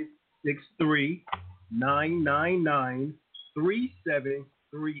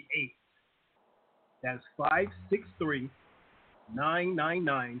 563-999-3738. That's 563-999-3738.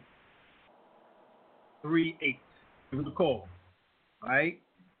 Give us a call. All right?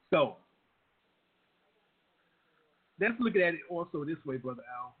 So, let's look at it also this way, Brother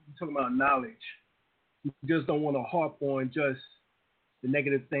Al. We're talking about knowledge. We just don't want to harp on just the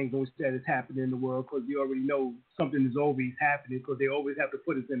negative things that is happening in the world, because we already know something is always happening, because they always have to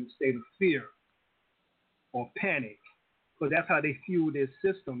put us in a state of fear or panic, because that's how they fuel their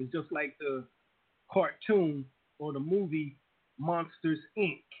system. It's just like the cartoon or the movie Monsters,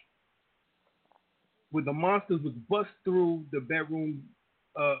 Inc., where the monsters would bust through the bedroom,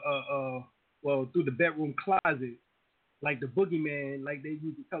 through the bedroom closet, like the boogeyman, like they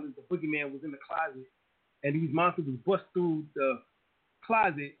used to tell us the boogeyman was in the closet, and these monsters would bust through the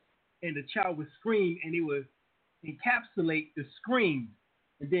closet, and the child would scream, and they would encapsulate the scream,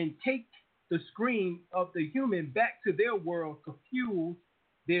 and then take the scream of the human back to their world to fuel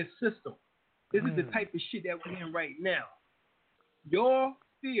their system. This is the type of shit that we're in right now. Your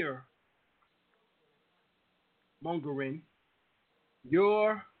fear mongering,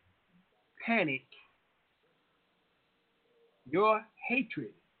 your panic, your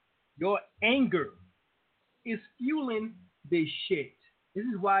hatred, your anger is fueling this shit. This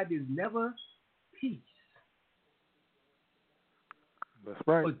is why there's never peace. That's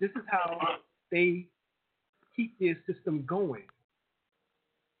right. But this is how they keep their system going.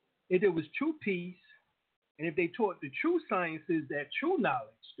 If there was true peace, and if they taught the true sciences, that true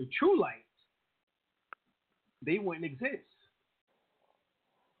knowledge, the true light, they wouldn't exist.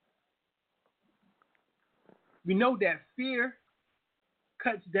 We know that fear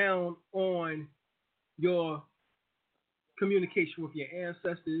cuts down on your communication with your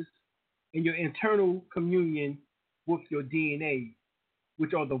ancestors and your internal communion with your DNA,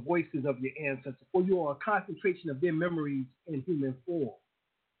 which are the voices of your ancestors, for you are a concentration of their memories in human form.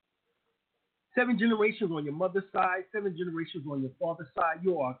 7 generations on your mother's side, 7 generations on your father's side.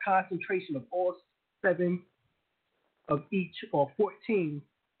 You are a concentration of all 7 of each, or 14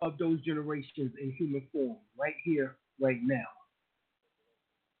 of those generations in human form, right here, right now.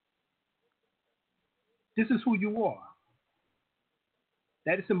 This is who you are.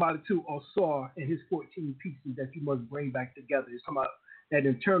 That is symbolic to Osar and his 14 pieces that you must bring back together. It's talking about that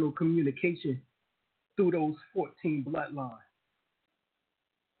internal communication through those 14 bloodlines.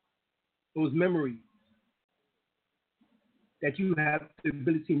 Those memories that you have the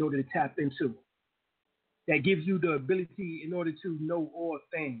ability in order to tap into, that gives you the ability in order to know all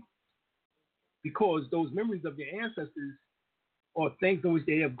things. Because those memories of your ancestors are things in which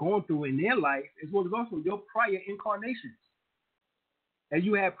they have gone through in their life, as well as also your prior incarnations. And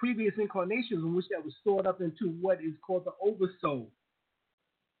you have previous incarnations in which that was stored up into what is called the oversoul.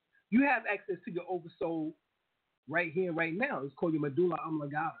 You have access to your oversoul right here, right now. It's called your medulla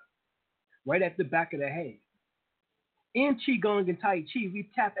oblongata, right at the back of the head. In Qigong and Tai Chi, we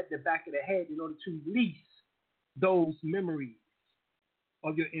tap at the back of the head in order to release those memories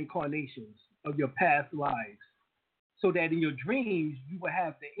of your incarnations, of your past lives, so that in your dreams, you will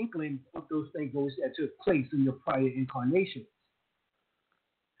have the inkling of those things that took place in your prior incarnations,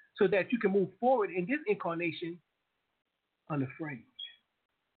 so that you can move forward in this incarnation unafraid,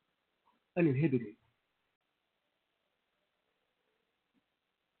 uninhibited.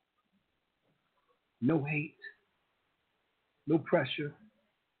 No hate, no pressure,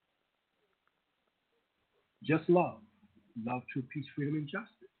 just love. Love, truth, peace, freedom, and justice.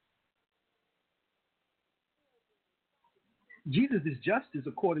 Jesus is justice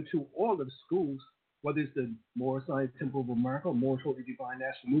according to all of the schools, whether it's the Moorish Science Temple of America, Moorish Holy Divine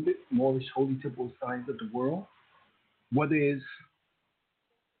National Movement, Moorish Holy Temple of Science of the World, whether it's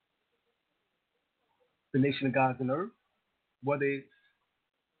the Nation of Gods and Earth, whether it's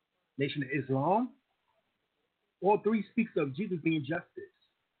Nation of Islam. All three speaks of Jesus being justice.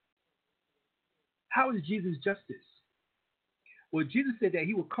 How is Jesus justice? Well, Jesus said that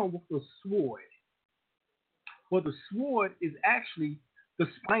he will come with the sword. Well, the sword is actually the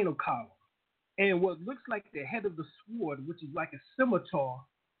spinal column. And what looks like the head of the sword, which is like a scimitar,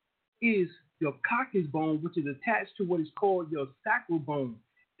 is your coccyx bone, which is attached to what is called your sacral bone.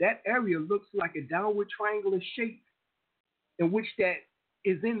 That area looks like a downward triangular shape in which that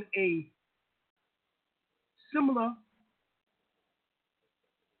is in a similar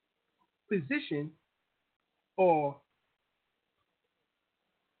position or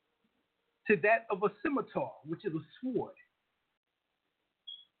to that of a scimitar, which is a sword.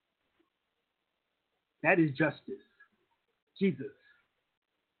 That is justice, Jesus.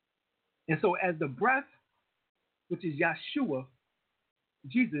 And so as the breath, which is Yeshua,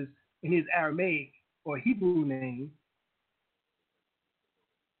 Jesus in his Aramaic or Hebrew name,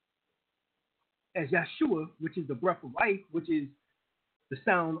 as Yeshua, which is the breath of life, which is the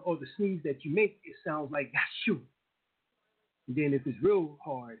sound or the sneeze that you make, it sounds like Yeshua. And then if it's real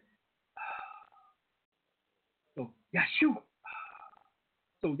hard, so Yeshua.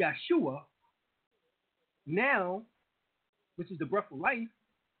 So Yeshua now, which is the breath of life,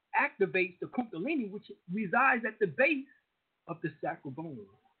 activates the Kundalini, which resides at the base of the sacral bone,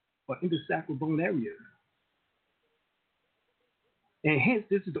 or in the sacral bone area. And hence,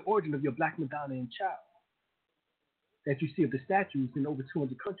 this is the origin of your Black Madonna and Child that you see of the statues in over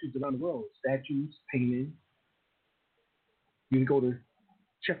 200 countries around the world. Statues, paintings. You can go to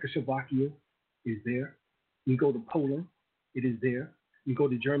Czechoslovakia, is there. You can go to Poland, it is there. You go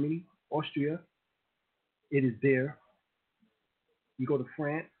to Germany, Austria, it is there. You go to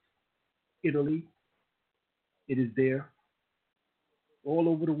France, Italy, it is there. All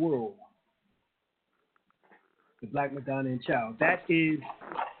over the world, the Black Madonna and Child. That is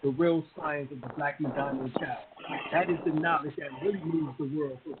the real science of the Black Madonna and Child. That is the knowledge that really moves the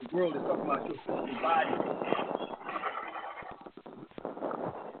world. So the world is talking about your physical body.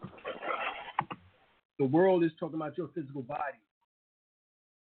 The world is talking about your physical body.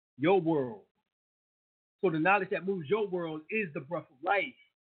 Your world. So the knowledge that moves your world is the breath of life.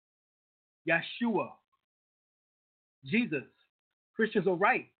 Yeshua. Jesus. Christians are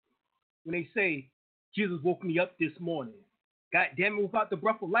right when they say, Jesus woke me up this morning. God damn it, without the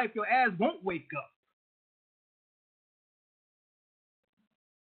breath of life, your ass won't wake up.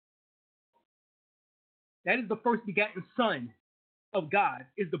 That is the first begotten Son of God,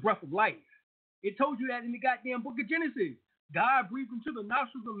 is the breath of life. It told you that in the goddamn book of Genesis. God breathed into the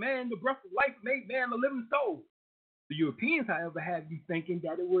nostrils of man the breath of life, made man a living soul. The Europeans, however, have you thinking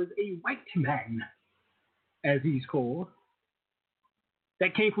that it was a white man, as he's called,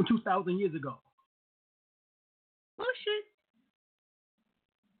 that came from 2,000 years ago. Bullshit.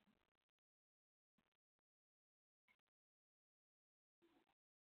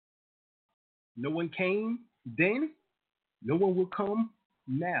 No one came then. No one will come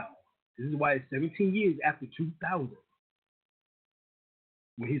now. This is why it's 17 years after 2000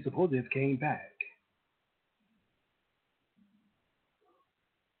 when he supposedly came back.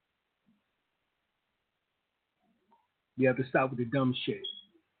 You have to stop with the dumb shit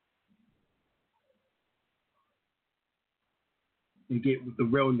and get with the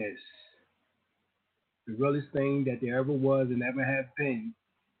realness. The realest thing that there ever was and ever have been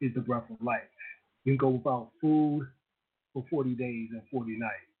is the breath of life. You can go without food for 40 days and 40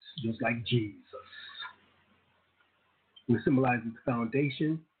 nights, just like Jesus. Which symbolizes the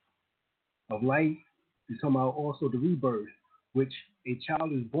foundation of life. It's talking about also the rebirth, which a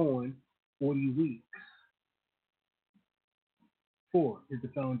child is born 40 weeks. 4 is the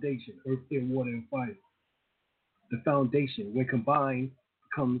foundation, earth, air, water, and fire. The foundation, when combined,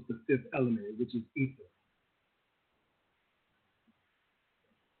 becomes the 5th element, which is ether.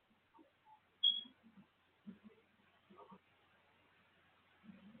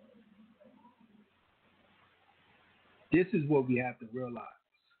 This is what we have to realize.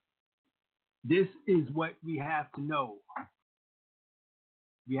 This is what we have to know.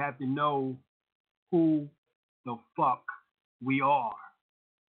 We have to know who the fuck we are.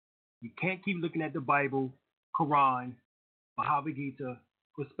 You can't keep looking at the Bible, Quran, Bhagavad Gita,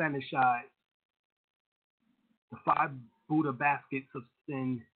 for Spanish side, the 5 Buddha baskets of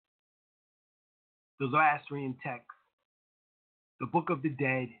sin, the Zoroastrian text, the Book of the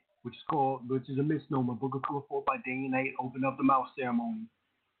Dead, which is a misnomer, Book of Coming Forth by Day and Night, Open Up the Mouth ceremony,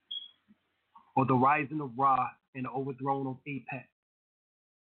 or the Rising of Ra and the Overthrow of Apep.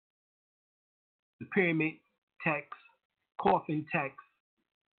 The Pyramid text, Coffin text,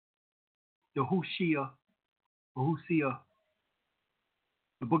 the Hushia,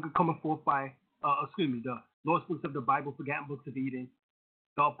 the Book of Coming Forth by, the Lost Books of the Bible, Forgotten Books of Eden,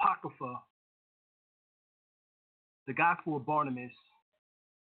 the Apocrypha, the Gospel of Barnabas.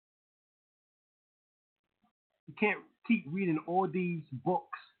 You can't keep reading all these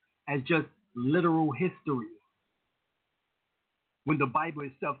books as just literal history when the Bible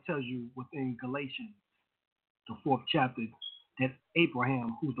itself tells you within Galatians, the 4th chapter, that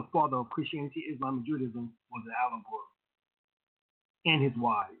Abraham, who's the father of Christianity, Islam, and Judaism, was an allegory. And his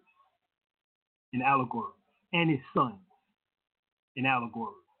wives, an allegory. And his sons, an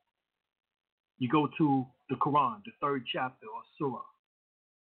allegory. You go to the Quran, the 3rd chapter, or Surah,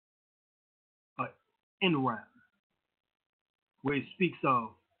 Inram, where it speaks of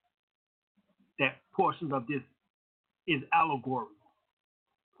that portions of this is allegory.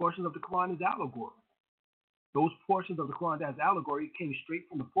 Portions of the Quran is allegory. Those portions of the Quran that is allegory came straight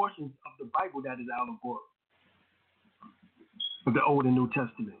from the portions of the Bible that is allegory, of the Old and New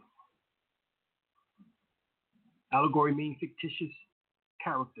Testament. Allegory means fictitious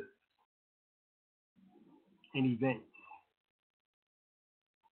characters and events.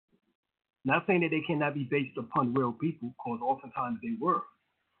 Not saying that they cannot be based upon real people, because oftentimes they were,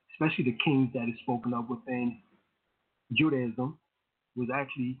 especially the kings that is spoken of within Judaism was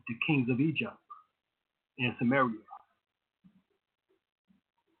actually the kings of Egypt and Samaria.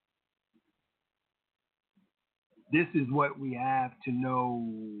 This is what we have to know.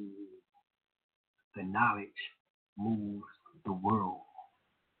 The knowledge moves the world.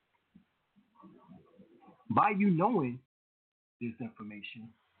 By you knowing this information,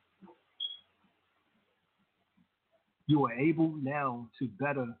 you are able now to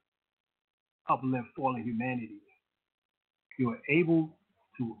better uplift fallen humanity. You are able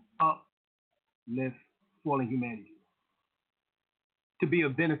to uplift fallen humanity, to be a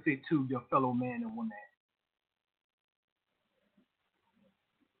benefit to your fellow man and woman.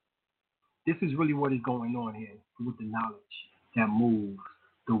 This is really what is going on here with the knowledge that moves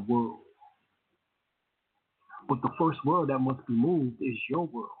the world. But the first world that must be moved is your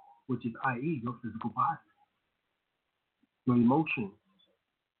world, which is, i.e., your physical body, your emotions,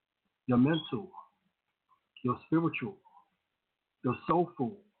 your mental, your spiritual, your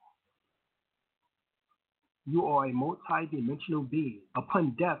soulful. You are a multi-dimensional being.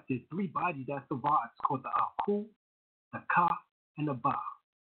 Upon death, there's 3 bodies that survive. It's called the Aku, the Ka, and the Ba.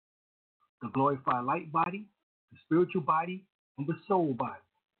 The glorified light body, the spiritual body, and the soul body.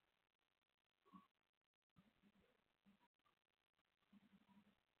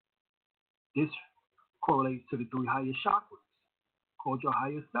 This correlates to the three highest chakras, called your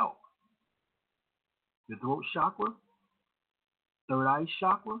higher self. Your throat chakra, third eye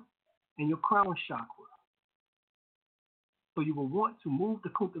chakra, and your crown chakra. So you will want to move the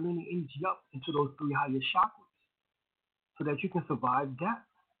Kundalini energy up into those three highest chakras so that you can survive death.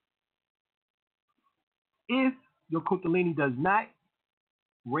 If your Kundalini does not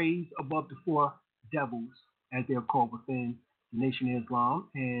raise above the four devils, as they are called within the Nation of Islam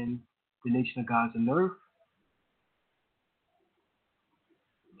and the Nation of Gods and Earth,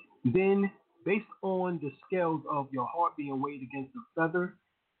 then based on the scales of your heart being weighed against the feather,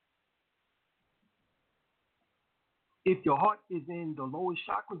 if your heart is in the lowest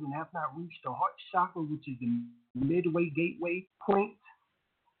chakras and have not reached the heart chakra, which is the midway gateway point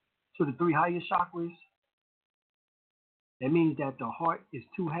to the three highest chakras, that means that the heart is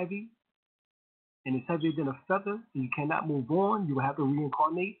too heavy and it's heavier than a feather and you cannot move on. You will have to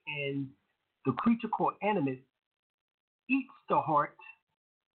reincarnate, and the creature called animate eats the heart,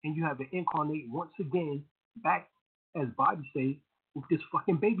 and you have to incarnate once again back, as Bobby says, with this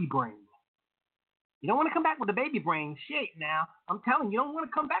fucking baby brain. You don't want to come back with the baby brain shit now. I'm telling you, don't want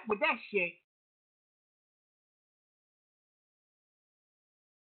to come back with that shit.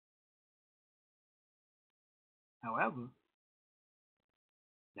 However,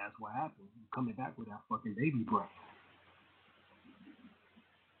 that's what happened. You're coming back with that fucking baby brain.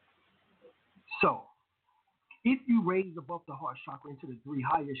 So, if you raise above the heart chakra into the three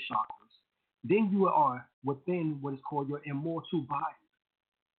highest chakras, then you are within what is called your immortal body.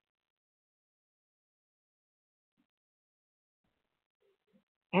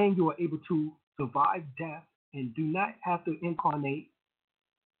 And you are able to survive death and do not have to incarnate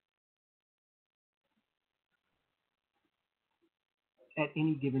at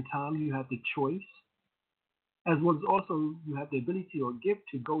any given time. You have the choice, as well as also you have the ability or gift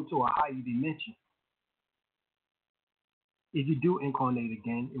to go to a higher dimension. If you do incarnate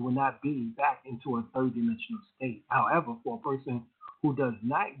again, it will not be back into a third dimensional state. However, for a person who does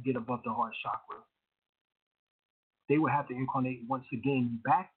not get above the heart chakra, they will have to incarnate once again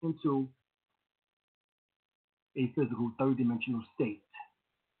back into a physical third dimensional state.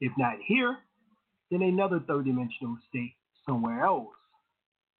 If not here, then another third dimensional state somewhere else,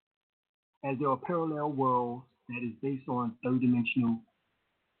 as there are parallel worlds that is based on third dimensional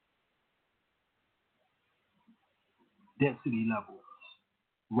density levels,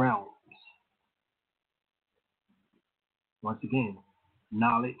 realms. Once again,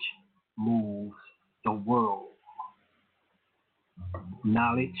 knowledge moves the world.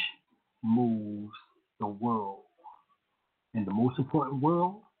 Knowledge moves the world. And the most important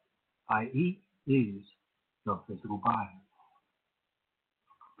world, i.e., is the physical body.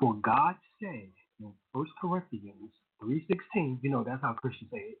 For God said in 1 Corinthians 3:16, you know, that's how Christians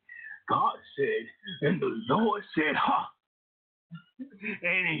say it. God said, and the Lord said,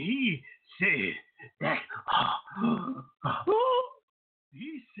 and he said that,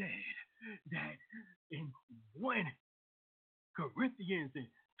 he said that in 1 Corinthians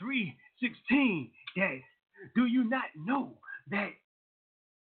 3:16, that do you not know that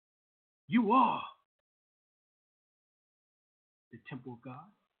you are the temple of God?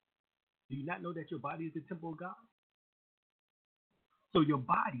 Do you not know that your body is the temple of God? So your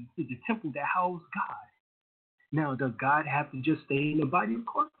body is the temple that houses God. Now, does God have to just stay in the body? Of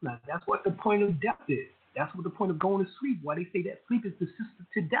course not. That's what the point of death is. That's what the point of going to sleep, why they say that sleep is the sister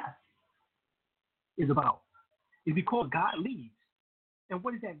to death, is about. It's because God leaves. And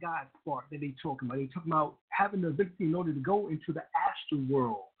what is that God part that they talking about? They talking about having the ability in order to go into the astral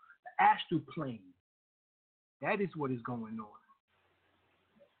world, the astral plane. That is what is going on.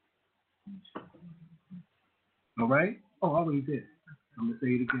 All right? Oh, I already did. I'm going to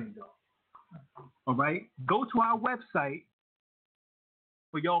say it again, though. All right? Go to our website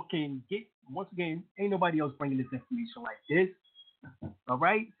where y'all can get, once again, ain't nobody else bringing this information like this. All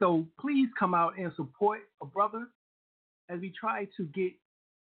right? So please come out and support a brother as we try to get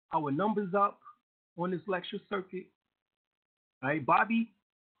our numbers up on this lecture circuit. All right? Bobby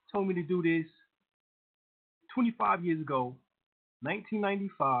told me to do this 25 years ago,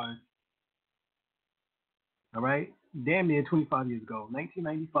 1995. All right? Damn near 25 years ago,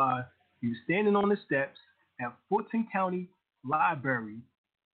 1995. He was standing on the steps at Fulton County Library.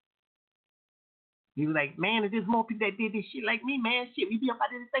 He was like, man, if there's more people that did this shit like me, man, shit, we'd be up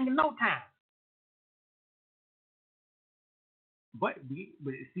out of this thing in no time. But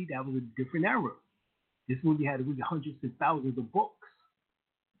see, that was a different era. This one we had to read hundreds and thousands of books,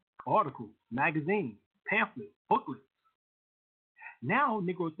 articles, magazines, pamphlets, booklets. Now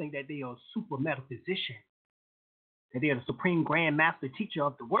Negroes think that they are super metaphysician, that they are the supreme grand master teacher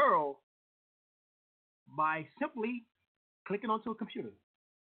of the world, by simply clicking onto a computer,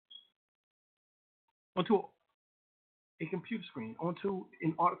 onto a computer screen, onto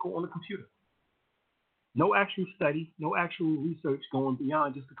an article on the computer. No actual study, no actual research going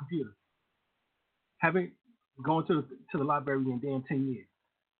beyond just the computer. Haven't gone to the library in damn 10 years.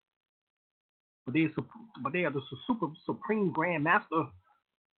 But they are the supreme grand master,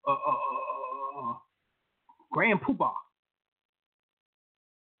 grand poobah.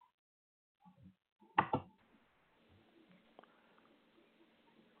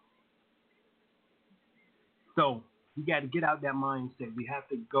 So we got to get out that mindset. We have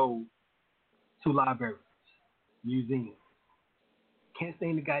to go to libraries, museums. Can't stay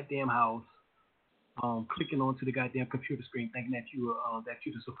in the goddamn house, clicking onto the goddamn computer screen, thinking that you're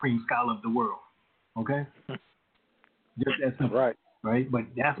the supreme scholar of the world. Okay, just that simple, right? But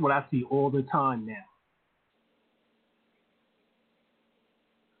that's what I see all the time now.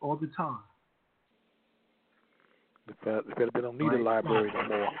 All the time. They don't need a library no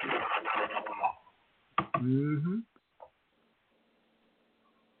more. Mm-hmm.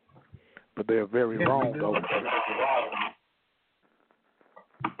 But they're very wrong, though.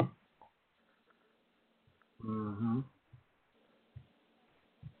 Mm-hmm.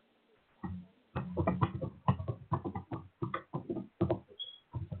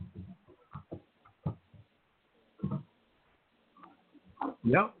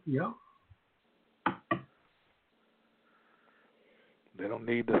 Yep. They don't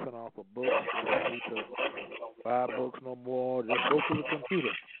need to send off a book. They don't need to buy books no more. Just go to the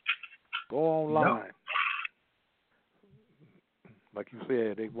computer. Go online. Yep. Like you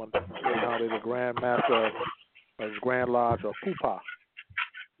said, they want to say how they're the Grand Master of the Grand Lodge of Pupa.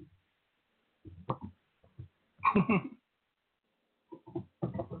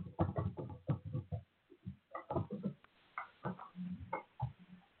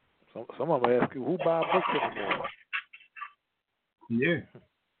 Some of them ask you, who buy books anymore? Yeah,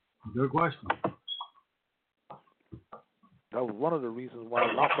 good question. That was one of the reasons why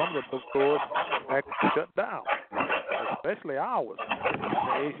some of the bookstores actually shut down, especially ours in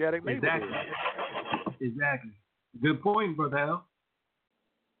the Asiatic neighborhood. Exactly. Good point, Brother Al.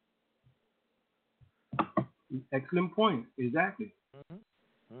 Excellent point. Exactly.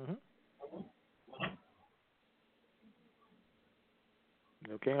 Mm-hmm.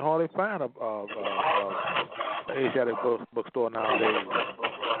 You can't hardly find a Asiatic bookstore nowadays.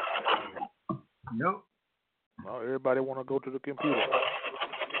 Nope. Well, everybody want to go to the computer.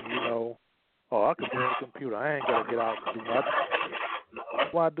 I can bring the computer. I ain't got to get out and do nothing.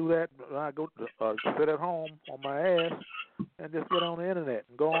 Why do that? I go to sit at home on my ass and just get on the internet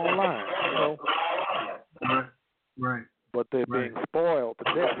and go online. Right. But they're being spoiled to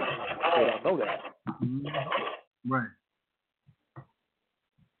death. They don't know that. Mm-hmm. Right.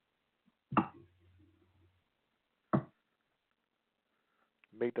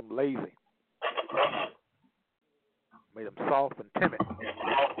 Made them lazy. Made them soft and timid.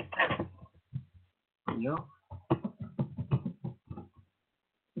 Yep.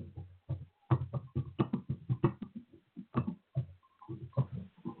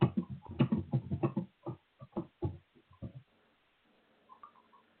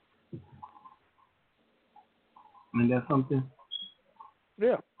 And that's something?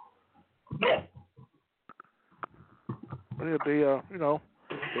 Yeah.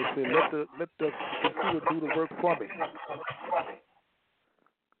 They say let the computer do the work for me.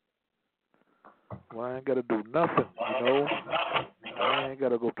 Well, I ain't got to do nothing, I ain't got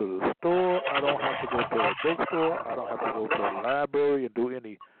to go to the store. I don't have to go to a bookstore. I don't have to go to a library and do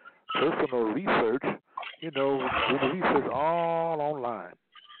any personal research. Do the research all online.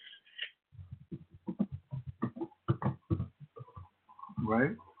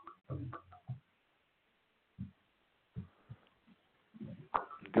 Right.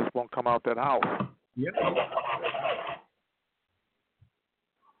 Just won't come out that house. Yep.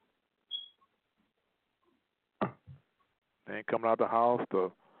 They ain't coming out the house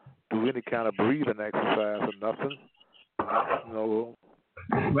to do any kind of breathing exercise or nothing.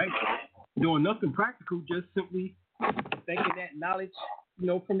 Right. Doing nothing practical, just simply thinking that knowledge,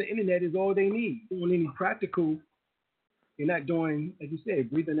 from the internet is all they need. Doing any practical, you're not doing, like you said,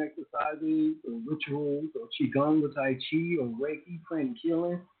 breathing exercises or rituals or qigong or tai chi or reiki, prana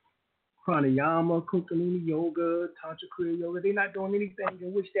healing, pranayama, kundalini yoga, tantra kriya yoga. They're not doing anything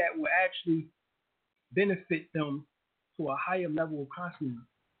in which that will actually benefit them to a higher level of consciousness,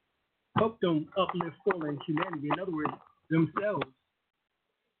 help them uplift fallen humanity. In other words, themselves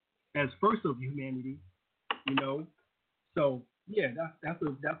as first of humanity. So yeah, that's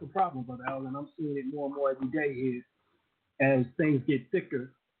a problem, Brother Al, and I'm seeing it more and more every day. Is as things get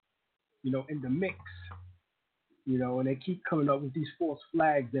thicker in the mix, and they keep coming up with these false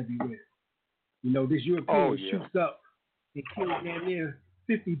flags everywhere. This European shoots up and kills damn near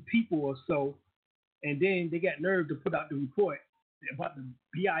 50 people or so, and then they got nerve to put out the report about the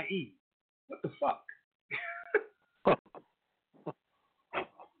BIE. What the fuck?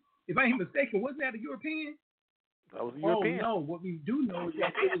 If I ain't mistaken, wasn't that a European? That was a European. Oh no, what we do know is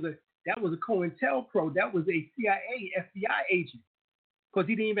that was a COINTELPRO. That was a CIA, FBI agent, because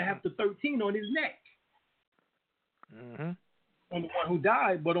he didn't even have the 13 on his neck. Mm-hmm. On the one who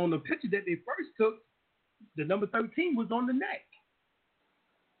died, but on the picture that they first took, the number 13 was on the neck.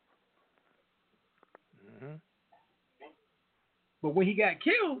 Mm-hmm. But when he got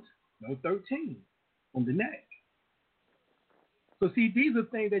killed, no 13 on the neck. So see, these are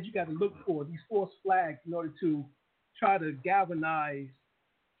things that you got to look for, these false flags, in order to try to galvanize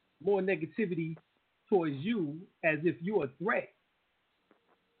more negativity towards you as if you're a threat.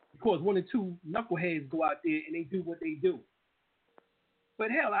 Because one or two knuckleheads go out there and they do what they do. But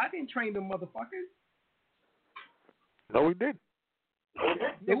hell, I didn't train them motherfuckers. No, we didn't.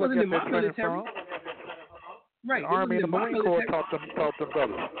 They wasn't in my military. Right. The Army and the Marine Corps taught them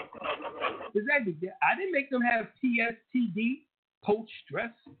brothers. Exactly. I didn't make them have PSTD,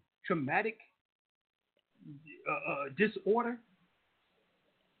 post-stress, traumatic disorder.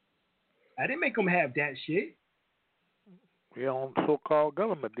 I didn't make them have that shit. Your own so-called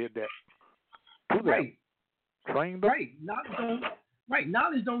government did that. Right. Trained them. Right.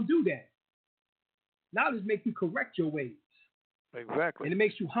 Knowledge don't do that. Knowledge makes you correct your ways. Exactly. And it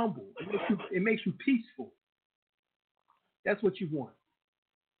makes you humble. It makes you peaceful. That's what you want.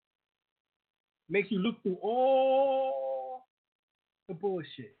 It makes you look through all the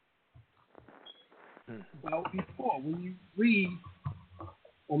bullshit. Well, before, when you read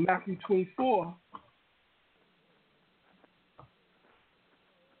on Matthew 24,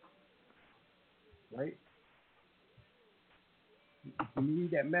 right? When you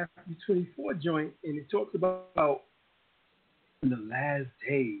read that Matthew 24 joint, and it talks about in the last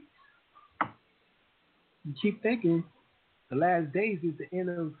days, you keep thinking the last days is the end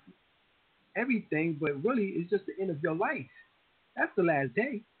of everything, but really it's just the end of your life. That's the last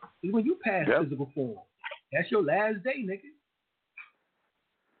day. Is when you pass physical form. That's your last day, nigga.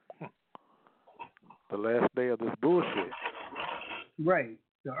 The last day of this bullshit. Right.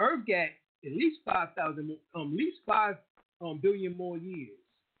 The Earth got at least 5 billion more years.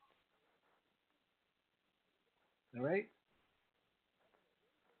 All right.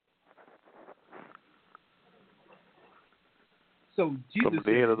 So Jesus. From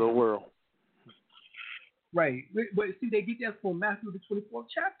the end of the world. Right. But see, they get that from Matthew the 24th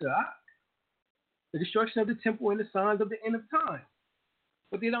chapter. The destruction of the temple and the signs of the end of time.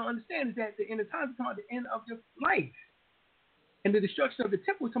 What they don't understand is that the end of time is talking about the end of your life. And the destruction of the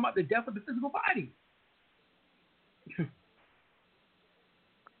temple is talking about the death of the physical body.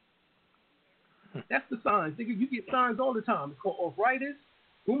 That's the signs. You get signs all the time. It's called arthritis,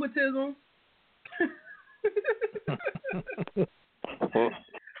 rheumatism,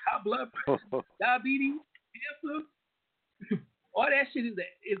 high blood pressure, diabetes, cancer. All that shit is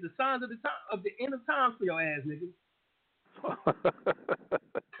the signs of the time of the end of time for your ass, nigga.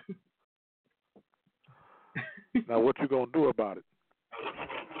 Now, what you gonna do about it?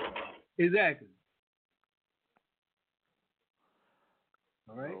 Exactly.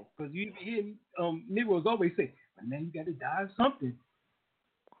 All right, because you hear Negroes always say, "Man, you got to die of something."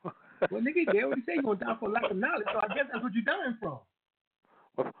 Well, nigga, they already say you're gonna die for lack of knowledge, so I guess that's what you're dying from.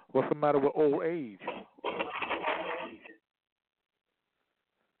 What's the matter with old age?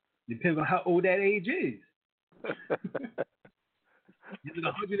 Depends on how old that age is. Is it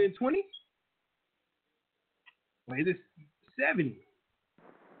 120? Or is it 70?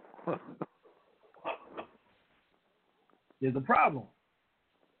 There's a problem.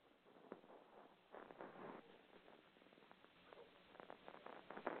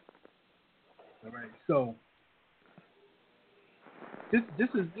 All right, so this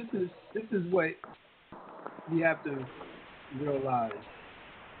is what we have to realize.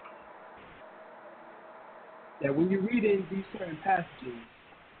 That when you're reading these certain passages,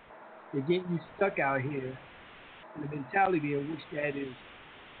 they're getting you stuck out here in the mentality in which that is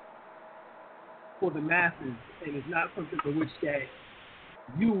for the masses, and it's not something for which that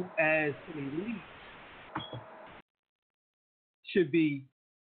you as an elite should be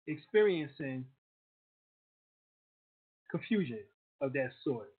experiencing confusion of that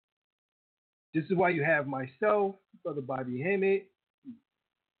sort. This is why you have myself, Brother Bobby Hammett,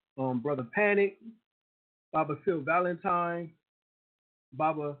 Brother Panic, Baba Phil Valentine,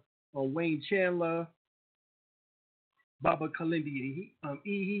 Baba Wayne Chandler, Baba Kalindi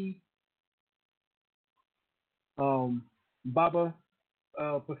Ehi, Baba,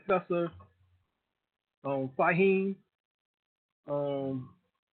 Professor Fahim,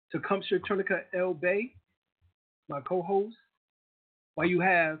 Tecumseh Tunica El-Bey, my co-host. While you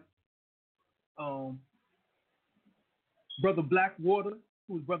have um, Brother Blackwater,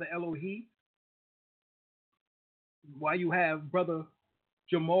 who's Brother Elohi. While you have Brother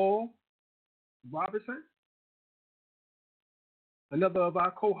Jamal Robertson, another of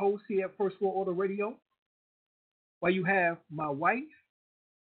our co-hosts here at First World Order Radio. While you have my wife,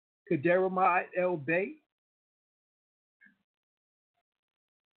 Kaderama El-Bey.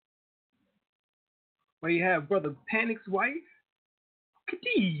 While you have Brother Panic's wife,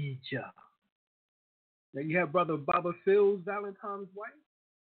 Khadija. Then you have Brother Baba Phil's Valentine's wife.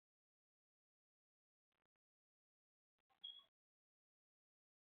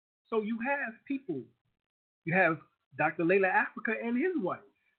 So you have people. You have Dr. Layla Africa and his wife.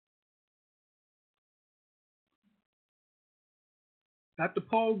 Dr.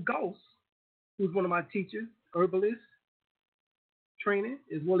 Paul Gauss, who's one of my teachers, herbalist training,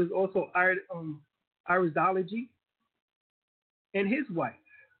 as well as also iridology, and his wife,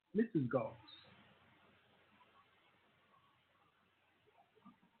 Mrs. Gauss.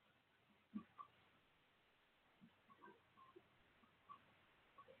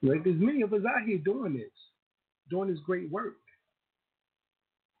 Like there's many of us out here doing this great work.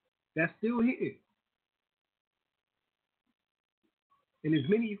 That's still here. And there's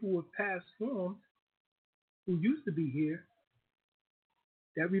many who have passed forms who used to be here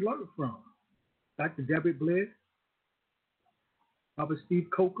that we learned from. Dr. Deborah Blair, Baba Steve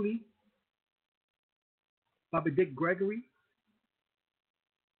Coakley, Baba Dick Gregory,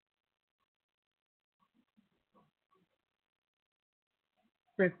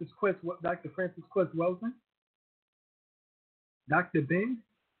 Dr. Francis Quest Welsman, Dr. Ben,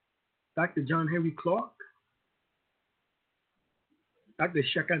 Dr. John Henry Clark, Dr.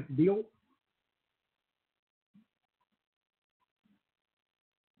 Shakant Diop,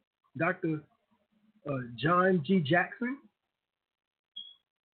 Dr. John G. Jackson,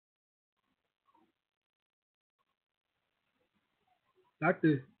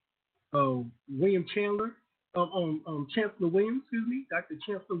 Dr. William Chandler, Chancellor Williams, Dr.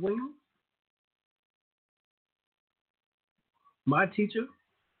 Chancellor Williams, my teacher,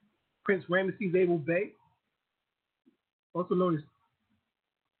 Prince Ramesses Abel Bey, also known as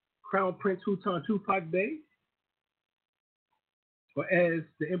Crown Prince Hutan Tupac Bey, or as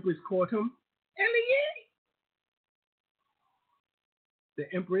the Empress called him, Elliot. The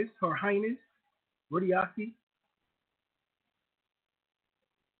Empress, Her Highness, Rudiasi,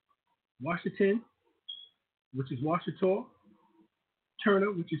 Washington, which is Washita,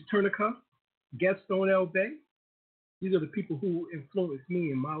 Turner, which is Turnica, Gaston El-Bey. These are the people who influenced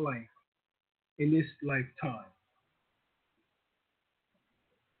me in my life, in this lifetime.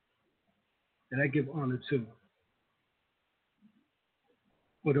 And I give honor to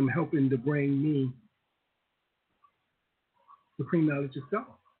for them helping to bring me supreme knowledge of self.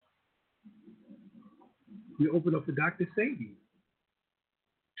 We opened up for Dr. Sadie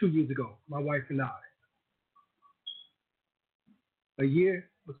 2 years ago, my wife and I. A year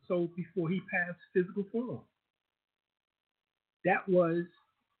or so before he passed physical form. That was,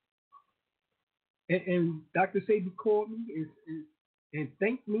 and Dr. Sadie called me and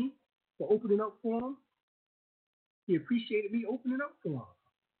thanked me for opening up for him. He appreciated me opening up for him.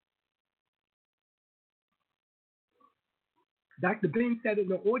 Dr. Ben sat in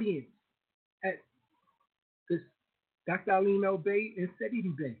the audience at this Dr. Alim El-Bey and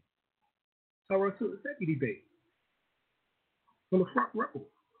Sedidi Bey, Taratul Sedidi Bey, on the front row.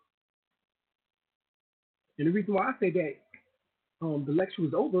 And the reason why I say that the lecture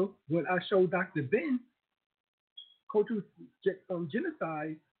was over when I showed Dr. Ben cultural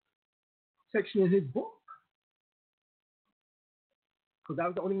genocide section in his book, because I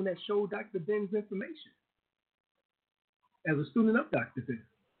was the only one that showed Dr. Ben's information as a student of Dr. Ben.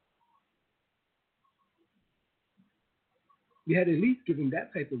 We had at least given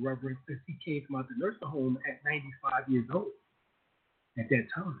that type of reverence since he came from out the nursing home at 95 years old at that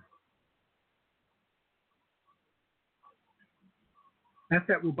time. I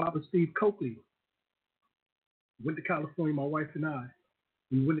sat with Baba Steve Coakley. Went to California, my wife and I.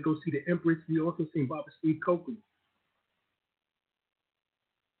 We went to go see the Empress. We also seen Baba Steve Coakley.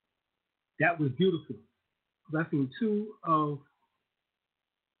 That was beautiful. I seen two of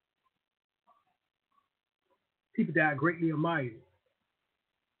people that I greatly admired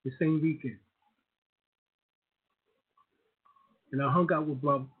the same weekend. And I hung out with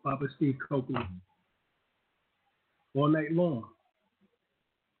Baba Steve Coakley all night long.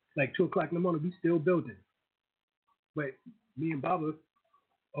 Like 2 o'clock in the morning, we still building. But me and Baba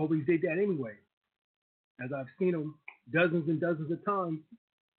always did that anyway, as I've seen him dozens and dozens of times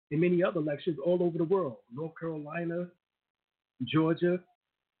in many other lectures all over the world: North Carolina, Georgia,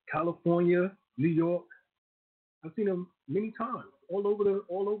 California, New York. I've seen him many times all over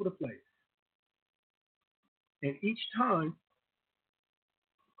the place. And each time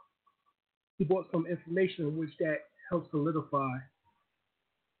he brought some information in which that helped solidify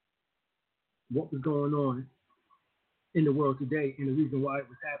what was going on in the world today and the reason why it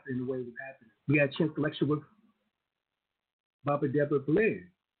was happening the way it was happening. We had a chance to lecture with Baba Deborah Blair.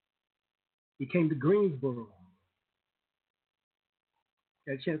 He came to Greensboro.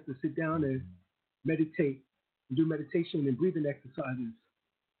 Had a chance to sit down and meditate and do meditation and breathing exercises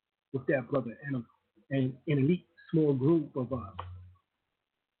with that brother and an elite small group of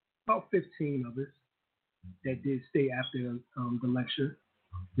about 15 of us that did stay after the lecture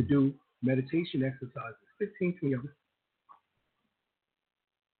to do meditation exercises. 15, 20 of us.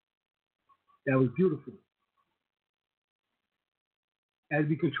 That was beautiful. As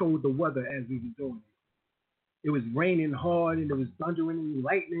we controlled the weather as we were doing it. It was raining hard and it was thundering and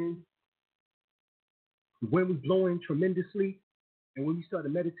lightning. The wind was blowing tremendously. And when we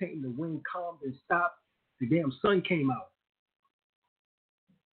started meditating, the wind calmed and stopped. The damn sun came out.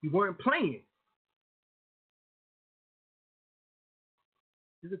 We weren't playing.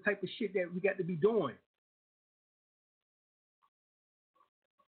 This is the type of shit that we got to be doing.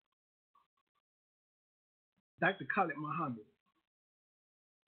 Dr. Khalid Muhammad.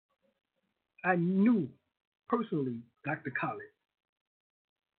 I knew personally Dr. Khalid.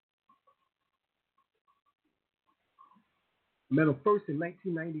 I met him first in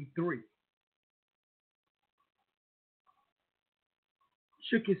 1993.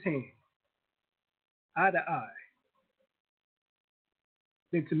 Shook his hand, eye to eye.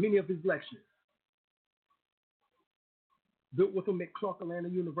 Been to many of his lectures. Built with him at Clark Atlanta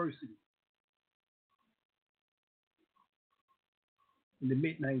University in the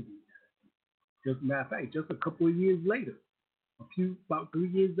mid-90s. Just a matter of fact, just a couple of years later, about 3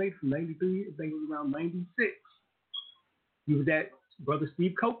 years later, from 93, I think it was around 96, he was at Brother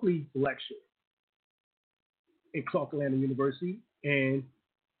Steve Coakley's lecture at Clark Atlanta University, and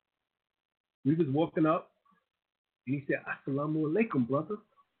we was walking up, and he said, "Assalamu alaikum, brother."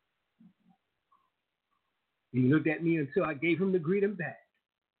 And he looked at me until I gave him the greeting back.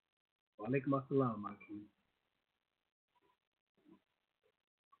 Wa alaikum assalam, my king.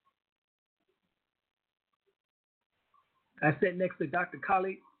 I sat next to Dr.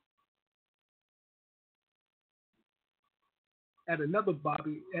 Khalid at another Baba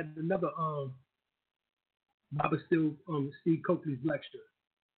Steve Coakley's lecture.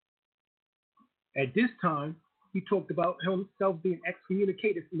 At this time, he talked about himself being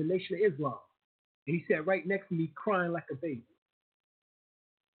excommunicated from the Nation of Islam. And he sat right next to me crying like a baby.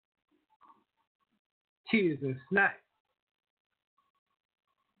 Tears and snot.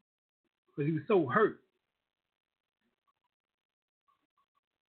 Because he was so hurt.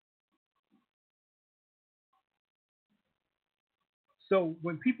 So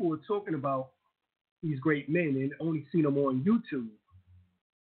when people were talking about these great men and only seen them on YouTube,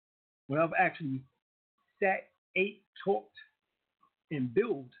 when I've actually sat, ate, talked, and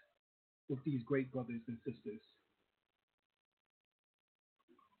built with these great brothers and sisters,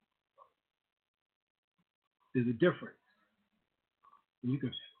 there's a difference. You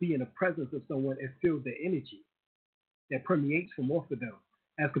can be in the presence of someone and feel the energy that permeates from off of them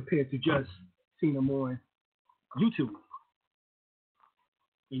as compared to just seeing them on YouTube.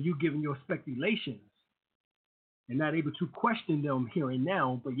 And you giving your speculations and not able to question them here and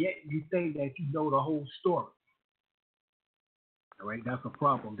now, but yet you think that you know the whole story. All right, that's a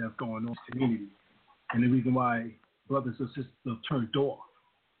problem that's going on in the community. And the reason why brothers and sisters are turned off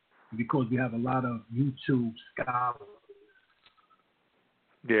is because we have a lot of YouTube scholars.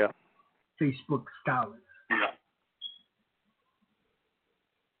 Yeah. Facebook scholars. Yeah.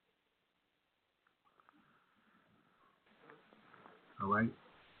 All right.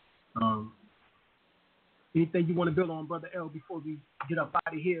 Anything you want to build on, Brother L, before we get up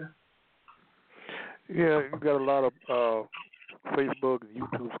out of here? Yeah, you got a lot of Facebook and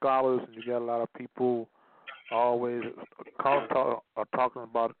YouTube scholars, and you got a lot of people always talking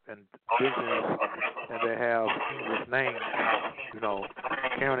about indigenous, and they have English names,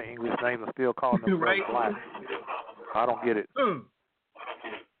 carrying an English name and still calling themselves right. black. I don't get it.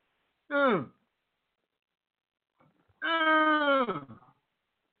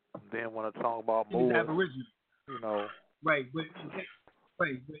 Then when I talk about Moors, Aboriginal. Right, but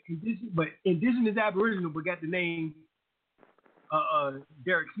indigenous Aboriginal, but got the name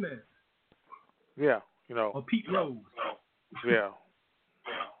Derek Smith. Yeah. or Pete Rose. Yeah.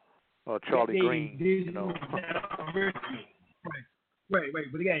 Or Charlie Green. Right.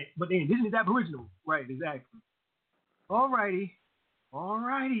 But then Disney is Aboriginal. Right, exactly. Alrighty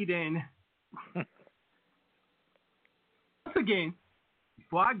then. Once again,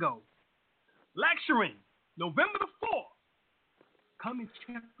 before I go, lecturing November the 4th. Come and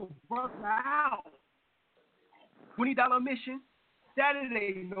check the brother out. $20 admission.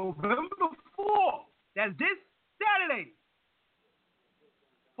 Saturday, November the 4th. That's this Saturday.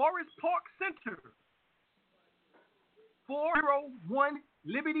 Forest Park Center. 401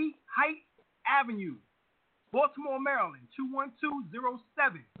 Liberty Heights Avenue, Baltimore, Maryland,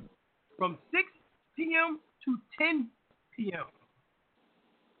 21207. From 6 p.m. to 10 p.m.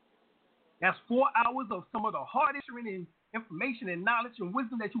 That's 4 hours of some of the hardest and information and knowledge and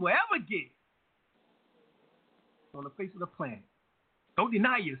wisdom that you will ever get on the face of the planet. Don't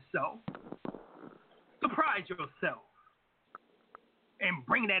deny yourself. Surprise yourself. And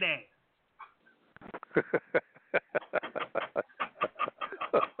bring that ass.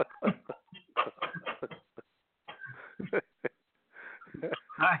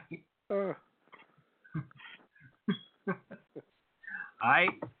 All right.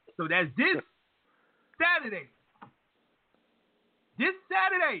 So that's this Saturday. This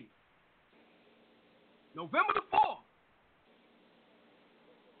Saturday, November the 4th,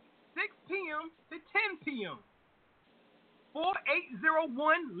 6 p.m. to 10 p.m.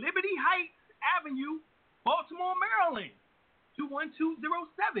 4801 Liberty Heights Avenue, Baltimore, Maryland,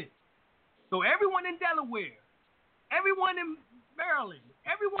 21207. So everyone in Delaware, everyone in Maryland,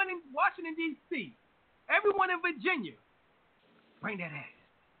 everyone in Washington, D.C., everyone in Virginia, bring that ass.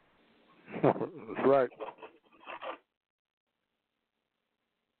 That's right.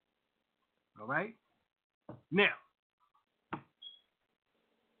 All right? Now,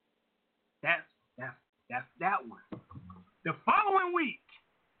 that's that one. The following week,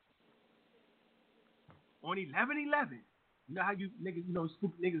 on 11/11, you know how you niggas,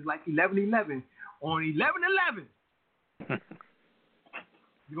 stupid niggas like 11/11. On 11/11,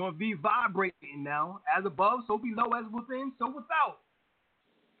 you're going to be vibrating now. As above, so below, as within, so without.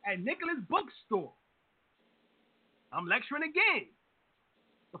 At Nicholas Bookstore. I'm lecturing again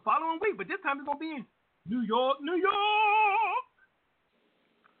the following week, but this time it's going to be in New York.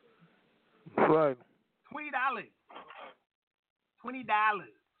 Right. $20.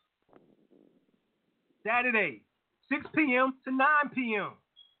 Saturday, 6 p.m. to 9 p.m.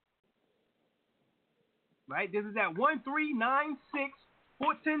 Right? This is at 1396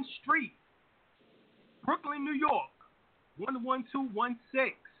 14th Street, Brooklyn, New York,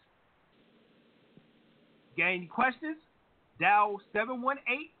 11216. Got any questions? Dial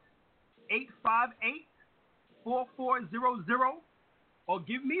 718-858-4400 or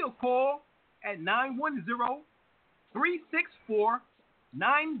give me a call at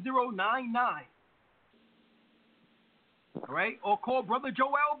 910-364-9099. All right? Or call Brother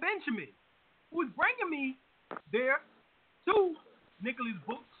Joel Benjamin, who is bringing me there to Nicholas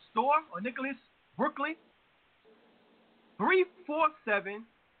Bookstore or Nicholas Brooklyn,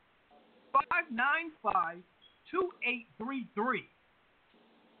 347-595-2833.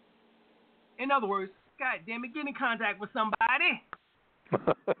 In other words, God damn it, get in contact with somebody. And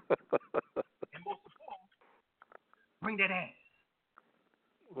most of all, bring that ass.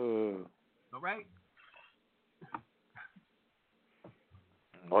 All right?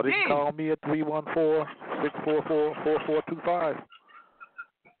 Or they can call me at 314-644-4425.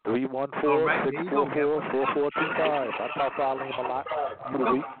 314-644-4425. I talk to Alim a lot through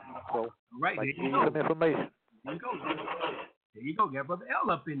the week, so I can give you some information. There you go. Got Brother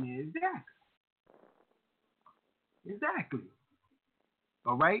L up in there. Exactly.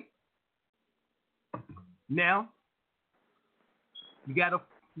 All right? Now, you got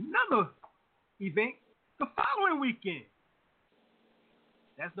another event the following weekend.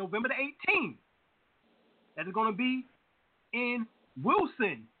 That's November the 18th. That is going to be in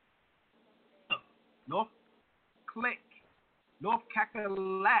Wilson, North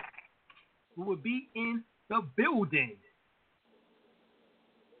Cackalack, who will be in the building.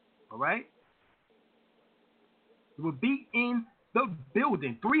 All right? It will be in the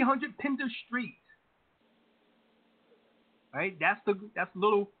building, 300 Pender Street. All right? That's the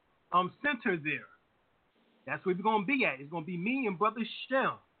little center there. That's where we're going to be at. It's going to be me and Brother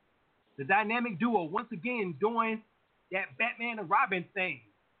Shem, the dynamic duo, once again doing that Batman and Robin thing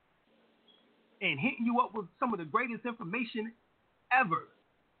and hitting you up with some of the greatest information ever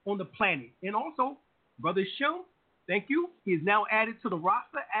on the planet. And also, Brother Shem, thank you. He is now added to the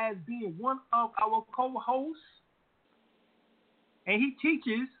roster as being one of our co-hosts. And he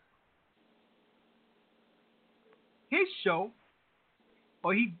teaches his show,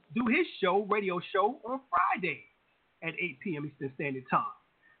 or he do his show, radio show, on Friday at 8 p.m. Eastern Standard Time.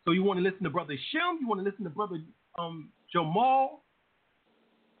 So you want to listen to Brother Shem, you want to listen to Brother Jamal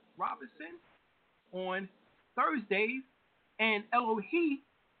Robinson on Thursdays, and Elohi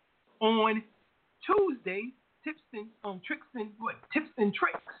on Tuesdays, tips and tricks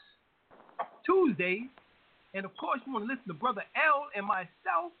Tuesdays, and of course you want to listen to Brother L and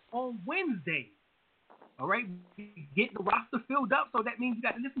myself on Wednesdays. All right, we get the roster filled up, so that means you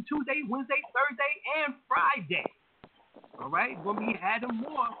got to listen Tuesday, Wednesday, Thursday, and Friday. All right, we're going to be adding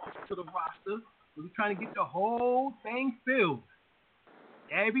more to the roster. We're trying to get the whole thing filled.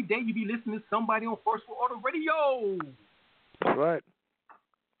 Every day you be listening to somebody on First World Order Radio. That's right.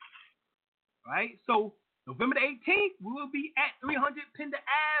 All right, so November the 18th, we will be at 300 Pender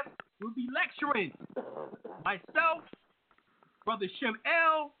Ave. We'll be lecturing. Myself, Brother Shem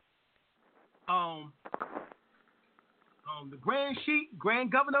L, the Grand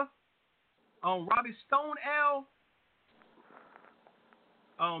Governor, Robert Stone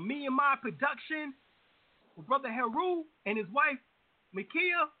L, me and my production, with Brother Heru and his wife,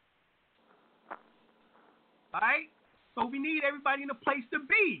 Makia. All right? So we need everybody in a place to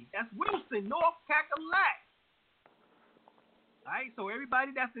be. That's Wilson, North Cackalack. All right? So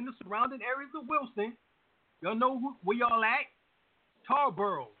everybody that's in the surrounding areas of Wilson, y'all know where y'all at.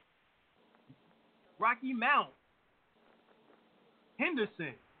 Tarboro, Rocky Mount,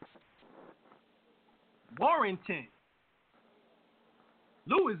 Henderson, Warrenton,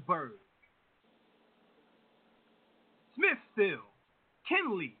 Lewisburg, Smithfield,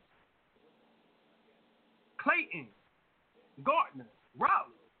 Kinley, Clayton, Gardner,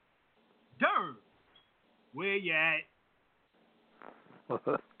 Raleigh, Durham. Where you at?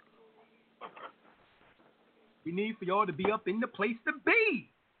 We need for y'all to be up in the place to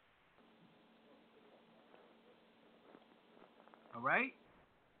be. All right?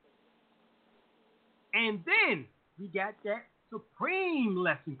 And then we got that Supreme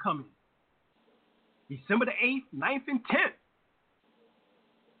lesson coming. December the 8th, 9th, and 10th.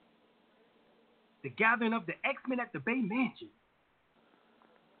 The gathering of the X-Men at the Bay Mansion.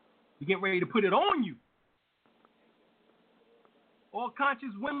 We get ready to put it on you. All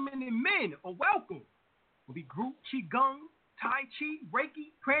conscious women and men are welcome. Will be group Qigong, Tai Chi,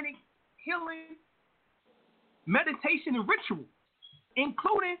 Reiki, pranic, healing, meditation, and ritual,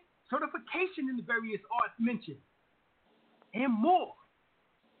 including certification in the various arts mentioned, and more.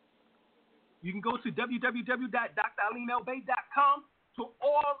 You can go to www.dralim.com, so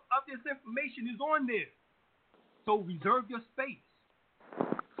all of this information is on there. So reserve your space.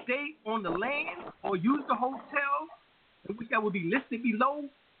 Stay on the land or use the hotel, which that will be listed below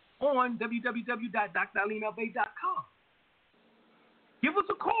on www.dralim.com. Give us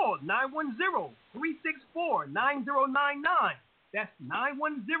a call, 910-364-9099. That's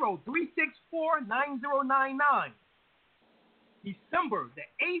 910-364-9099. December the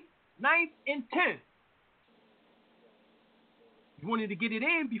 8th, 9th, and 10th. You wanted to get it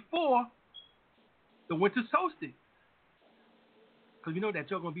in before the winter solstice. Because you know that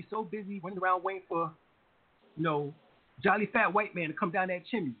you're going to be so busy running around waiting for, jolly fat white man to come down that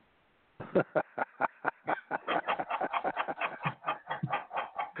chimney.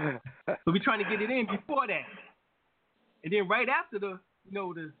 So we're trying to get it in before that. And then right after the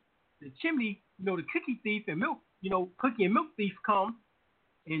chimney, the cookie thief and milk, cookie and milk thief come,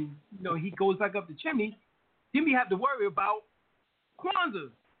 and, he goes back up the chimney, then we have to worry about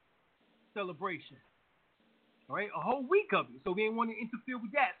Kwanzaa celebration. All right, a whole week of it. So we didn't want to interfere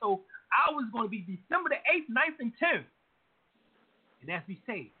with that. So ours is going to be December the 8th, 9th, and 10th. And as we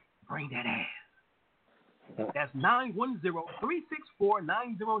say, bring that ass. That's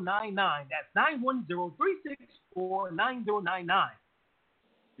 910-364-9099. That's 910-364-9099.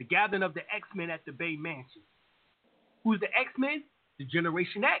 The gathering of the X-Men at the Bay Mansion. Who's the X-Men? The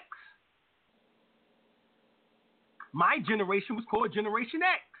Generation X. My generation was called Generation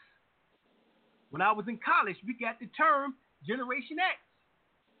X. When I was in college, we got the term Generation X.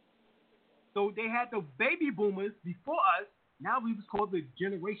 So they had the baby boomers before us. Now we was called the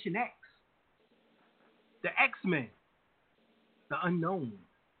Generation X. The X-Men. The unknown.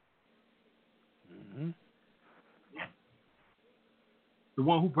 Mm-hmm. The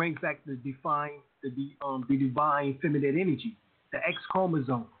one who brings back the divine feminine energy. The X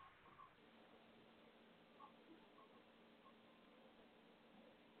chromosome.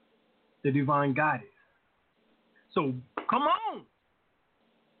 The divine goddess. So come on.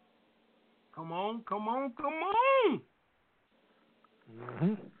 Come on.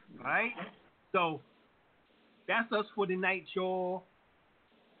 Mm-hmm. All right? So that's us for tonight, y'all.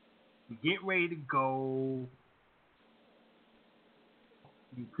 We get ready to go.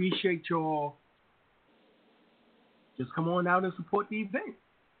 We appreciate y'all. Just come on out and support the event.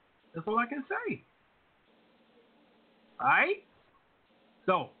 That's all I can say. All right?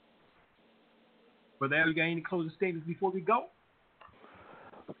 So, Brother Al, you got any closing statements before we go?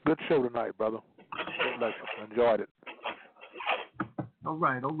 Good show tonight, brother. Good lecture. Enjoyed it. All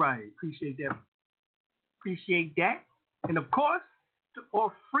right. Appreciate that. And of course,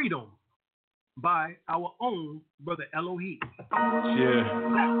 or freedom by our own Brother Elohim. Yeah.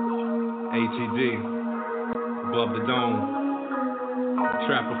 ATD. Above the dome.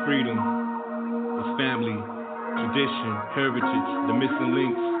 Trap of freedom. It's family, tradition, heritage, the missing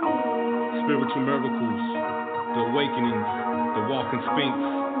links, spiritual miracles, the awakenings, the walking sphinx.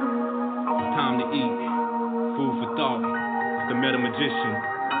 It's time to eat. Food for thought. It's the meta magician.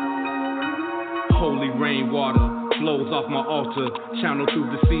 Holy rainwater flows off my altar, channel through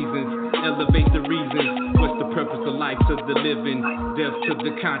the seasons, elevate the reasons. What's the purpose of life to the living, death to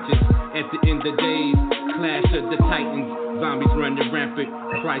the conscious? At the end of days, clash of the titans, zombies running rampant,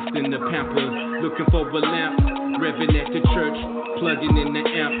 Christ in the pamper, looking for a lamp, revving at the church, plugging in the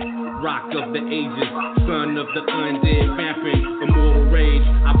amp, rock of the ages, son of the undead, vamping, immortal rage.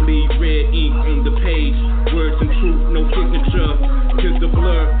 I bleed red ink on the page, words and truth, no signature, to the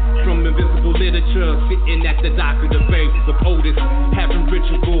blur from invisible literature, sitting at the dock of the bay with Otis, having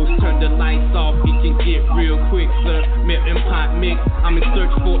rituals, turn the lights off, it can get real quick, sir, melting pot mix, I'm in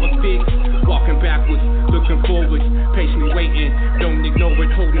search for a fix, walking backwards, looking forwards, patiently waiting, don't ignore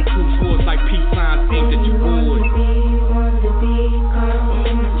it, holding two swords like peace signs aimed at your board.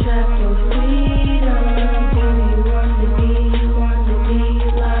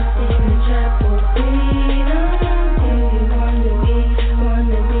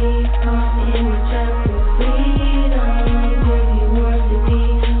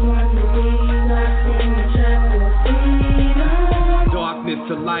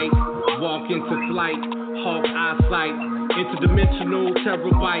 To light, walk into flight, hawk eyesight, interdimensional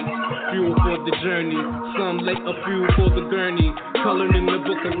terabyte, fuel for the journey, some lay a fuel for the gurney, colored in the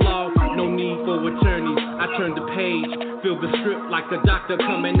book of law, no need for attorneys, I turn the page, feel the script like a doctor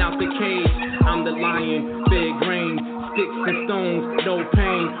coming out the cage, I'm the lion, fed grain, sticks and stones, no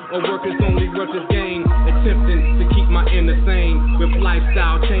pain, a workers only workers gain, attempting to keep my inner sane, with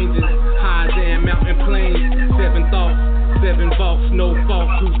lifestyle changes, highs and mountain plains, 7 thoughts, 7 vaults, no fault,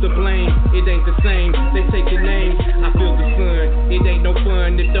 who's to blame? It ain't the same, they take your names, I feel the sun, it ain't no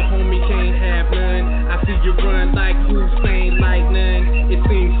fun if the homie can't have none. I see you run like Hussein lightning, it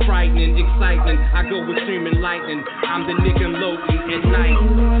seems frightening, exciting, I go with streaming lightning, I'm the nigga loading at night.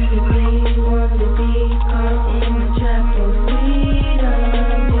 You want to be caught in the trap of freedom?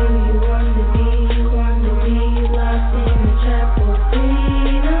 Do you want to be lost in the trap of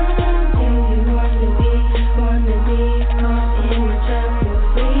freedom? Do you want to be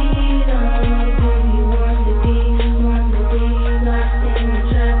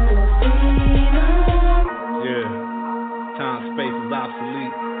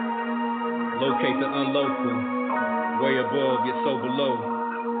locate the unlocal, way above yet so below.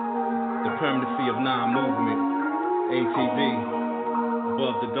 The permanency of non-movement, ATV,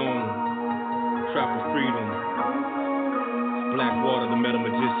 above the dome, trap of freedom, Blackwater, the meta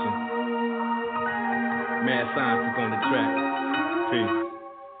magician. Mad science is on the track.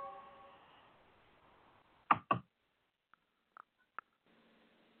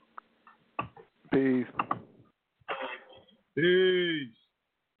 Peace. Peace.